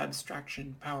system of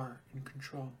abstraction, power, and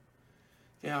control.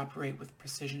 They operate with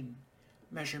precision,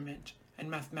 measurement, and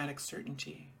mathematic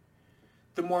certainty.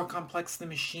 The more complex the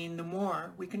machine, the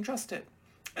more we can trust it.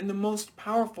 And the most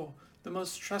powerful, the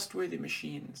most trustworthy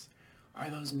machines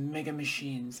are those mega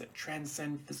machines that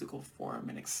transcend physical form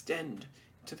and extend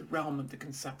to the realm of the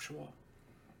conceptual.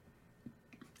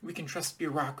 We can trust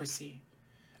bureaucracy,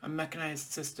 a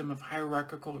mechanized system of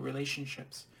hierarchical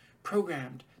relationships,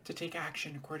 programmed to take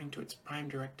action according to its prime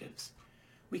directives.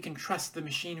 We can trust the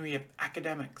machinery of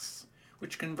academics,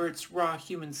 which converts raw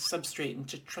human substrate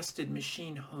into trusted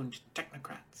machine-honed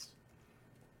technocrats.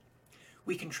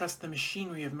 We can trust the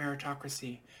machinery of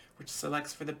meritocracy, which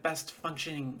selects for the best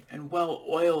functioning and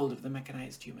well-oiled of the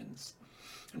mechanized humans,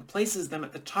 and places them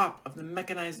at the top of the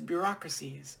mechanized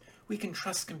bureaucracies. We can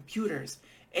trust computers,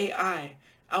 AI,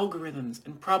 algorithms,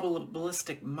 and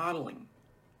probabilistic modeling.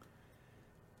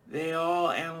 They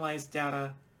all analyze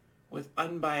data with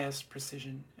unbiased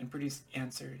precision and produce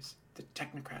answers that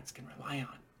technocrats can rely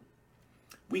on.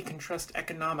 We can trust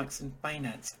economics and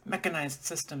finance, mechanized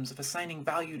systems of assigning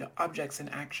value to objects and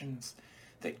actions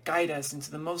that guide us into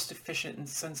the most efficient and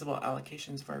sensible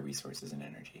allocations of our resources and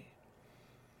energy.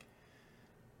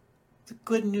 The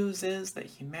good news is that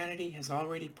humanity has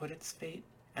already put its fate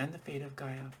and the fate of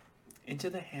Gaia into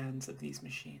the hands of these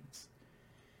machines.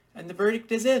 And the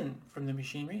verdict is in from the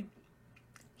machinery.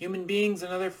 Human beings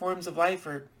and other forms of life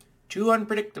are too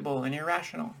unpredictable and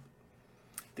irrational.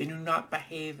 They do not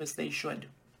behave as they should.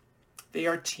 They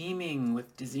are teeming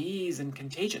with disease and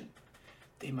contagion.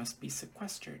 They must be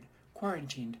sequestered,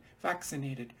 quarantined,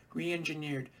 vaccinated,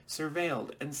 re-engineered,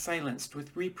 surveilled, and silenced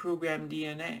with reprogrammed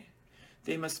DNA.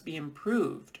 They must be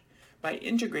improved by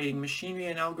integrating machinery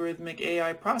and algorithmic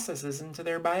AI processes into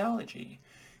their biology.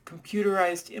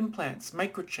 Computerized implants,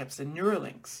 microchips, and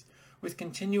Neuralinks with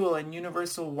continual and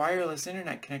universal wireless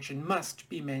internet connection must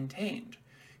be maintained,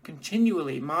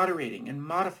 continually moderating and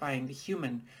modifying the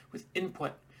human with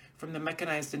input from the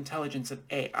mechanized intelligence of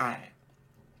AI.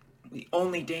 The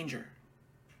only danger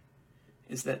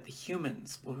is that the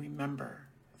humans will remember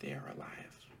they are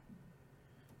alive,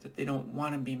 that they don't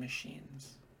want to be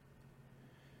machines.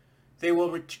 They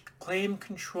will reclaim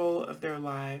control of their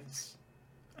lives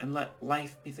and let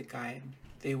life be the guide.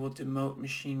 They will demote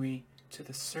machinery to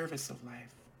the service of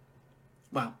life.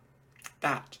 Well,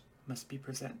 that must be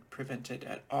prevented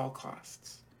at all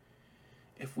costs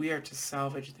if we are to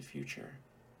salvage the future.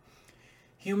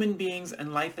 Human beings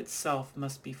and life itself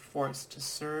must be forced to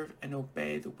serve and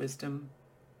obey the wisdom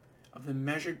of the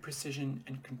measured precision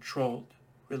and controlled,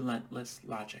 relentless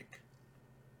logic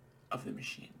of the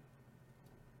machine.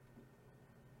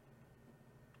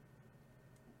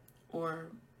 Or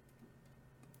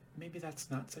maybe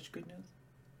that's not such good news.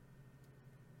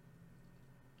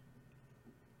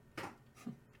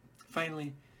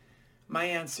 Finally, my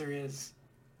answer is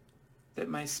that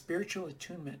my spiritual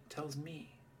attunement tells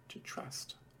me to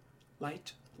trust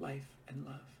light, life, and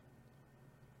love.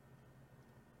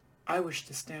 I wish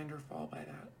to stand or fall by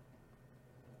that.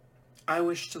 I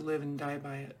wish to live and die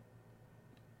by it.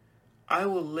 I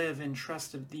will live in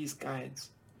trust of these guides,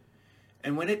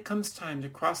 and when it comes time to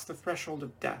cross the threshold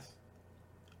of death,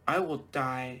 I will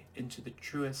die into the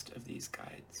truest of these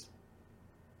guides.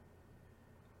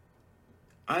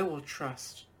 I will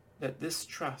trust that this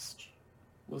trust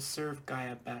will serve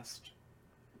Gaia best,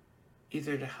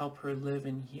 either to help her live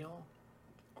and heal,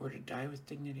 or to die with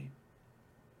dignity.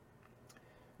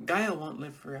 Gaia won't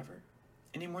live forever,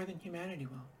 any more than humanity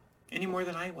will, any more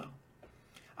than I will.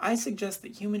 I suggest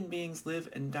that human beings live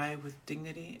and die with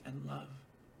dignity and love.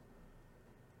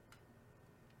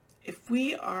 If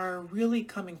we are really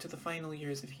coming to the final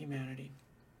years of humanity,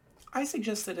 I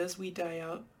suggest that as we die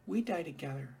out, we die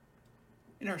together,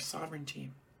 in our sovereignty,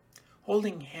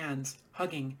 holding hands,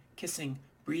 hugging, kissing,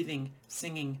 breathing,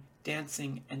 singing,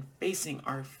 dancing, and facing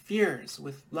our fears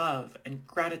with love and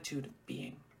gratitude of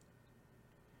being.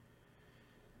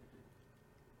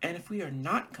 And if we are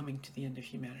not coming to the end of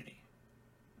humanity,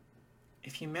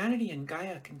 if humanity and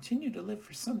Gaia continue to live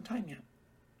for some time yet,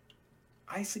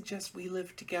 I suggest we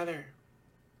live together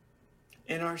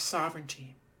in our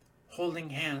sovereignty,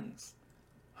 holding hands,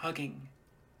 hugging,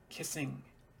 kissing,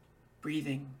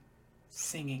 breathing,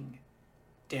 singing,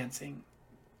 dancing,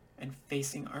 and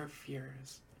facing our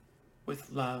fears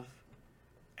with love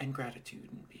and gratitude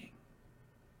and being.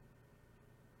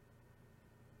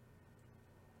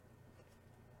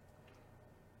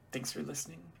 Thanks for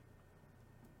listening.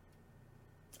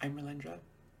 I'm Relindra,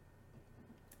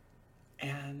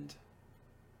 and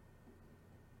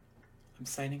I'm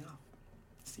signing off.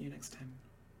 See you next time.